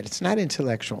about that. It's not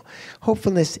intellectual.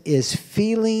 Hopefulness is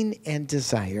feeling and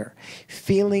desire,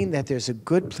 feeling that there's a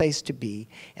good place to be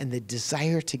and the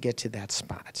desire to get to that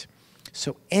spot.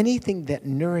 So anything that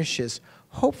nourishes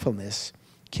hopefulness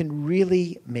can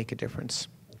really make a difference.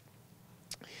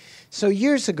 So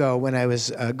years ago, when I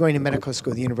was going to medical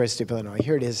school at the University of Illinois,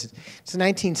 here it is. It's the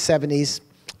 1970s.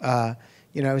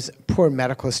 I was a poor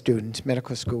medical student.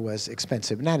 Medical school was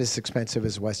expensive, not as expensive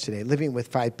as it was today, living with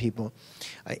 5 people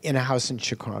in a house in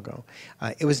Chicago.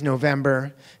 It was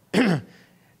November.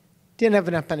 Didn't have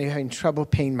enough money, having trouble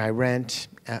paying my rent.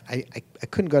 I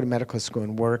couldn't go to medical school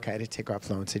and work. I had to take off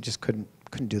loans. I just couldn't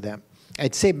do that.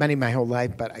 I'd saved money my whole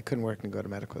life, but I couldn't work and go to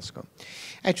medical school.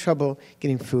 I had trouble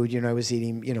getting food. I was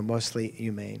eating, mostly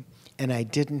humane. And I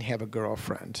didn't have a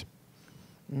girlfriend.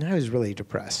 And I was really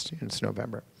depressed. It's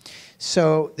November.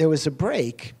 So there was a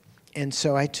break, and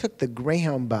so I took the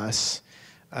Greyhound bus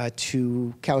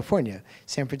to California,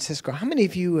 San Francisco. How many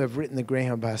of you have ridden the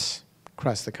Greyhound bus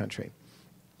across the country?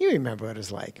 You remember what it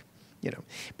was like.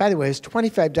 By the way, it was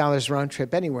 $25 round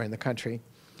trip anywhere in the country,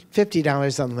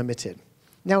 $50 unlimited.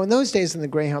 Now, in those days in the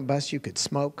Greyhound bus, you could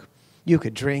smoke, you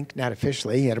could drink, not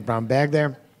officially. You had a brown bag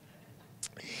there.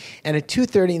 And at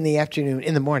 2:30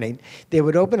 in the morning, they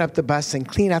would open up the bus and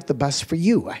clean out the bus for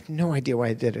you. I have no idea why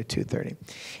I did it at 2:30.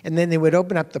 And then they would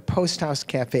open up the Post House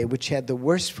Cafe, which had the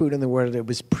worst food in the world. It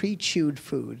was pre-chewed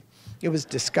food. It was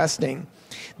disgusting.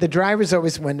 The drivers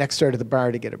always went next door to the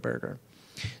bar to get a burger.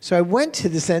 So I went to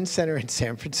the Zen Center in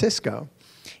San Francisco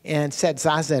and sat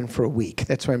Zazen for a week.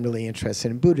 That's why I'm really interested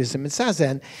in Buddhism. And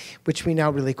Zazen, which we now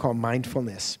really call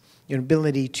mindfulness, your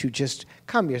ability to just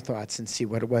calm your thoughts and see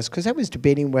what it was. Because I was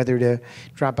debating whether to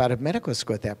drop out of medical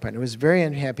school at that point. I was very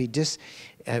unhappy,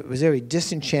 was very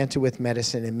disenchanted with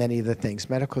medicine and many of the things.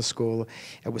 Medical school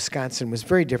at Wisconsin was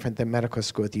very different than medical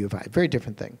school at the U of I, very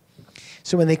different thing.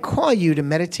 So when they call you to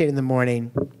meditate in the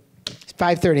morning, it's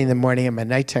 5:30 in the morning, I'm a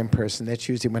nighttime person, that's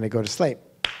usually when I go to sleep.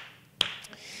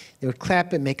 They would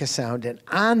clap and make a sound, and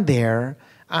on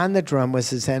the drum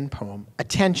was a Zen poem,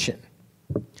 Attention.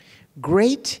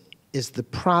 Great is the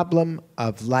problem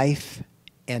of life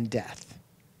and death.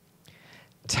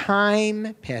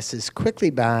 Time passes quickly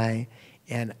by,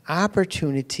 and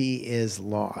opportunity is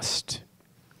lost.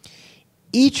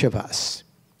 Each of us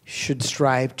should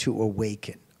strive to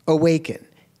awaken. Awaken.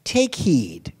 Take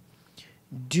heed.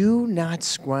 Do not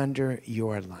squander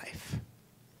your life.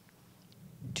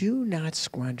 Do not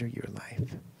squander your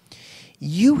life.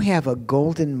 You have a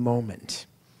golden moment.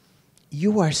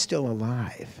 You are still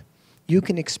alive. You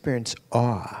can experience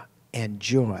awe and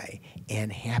joy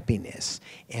and happiness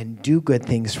and do good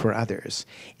things for others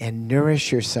and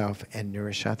nourish yourself and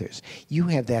nourish others. You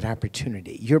have that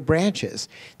opportunity. Your branches,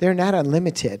 they're not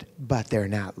unlimited, but they're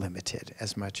not limited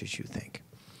as much as you think.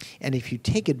 And if you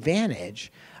take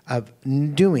advantage of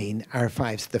doing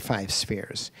the 5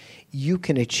 spheres, you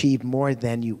can achieve more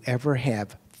than you ever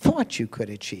have thought you could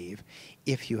achieve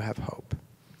if you have hope.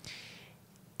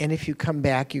 And if you come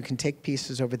back, you can take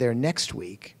pieces over there next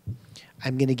week.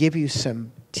 I'm going to give you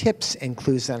some tips and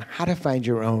clues on how to find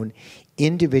your own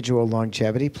individual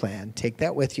longevity plan. Take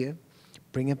that with you.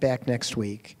 Bring it back next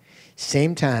week.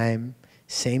 Same time,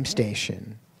 same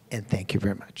station, and thank you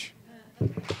very much.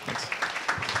 Thanks.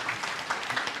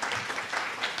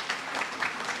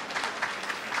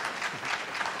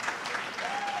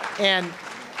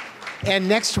 And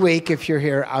next week, if you're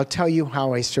here, I'll tell you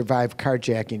how I survived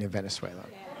carjacking in Venezuela.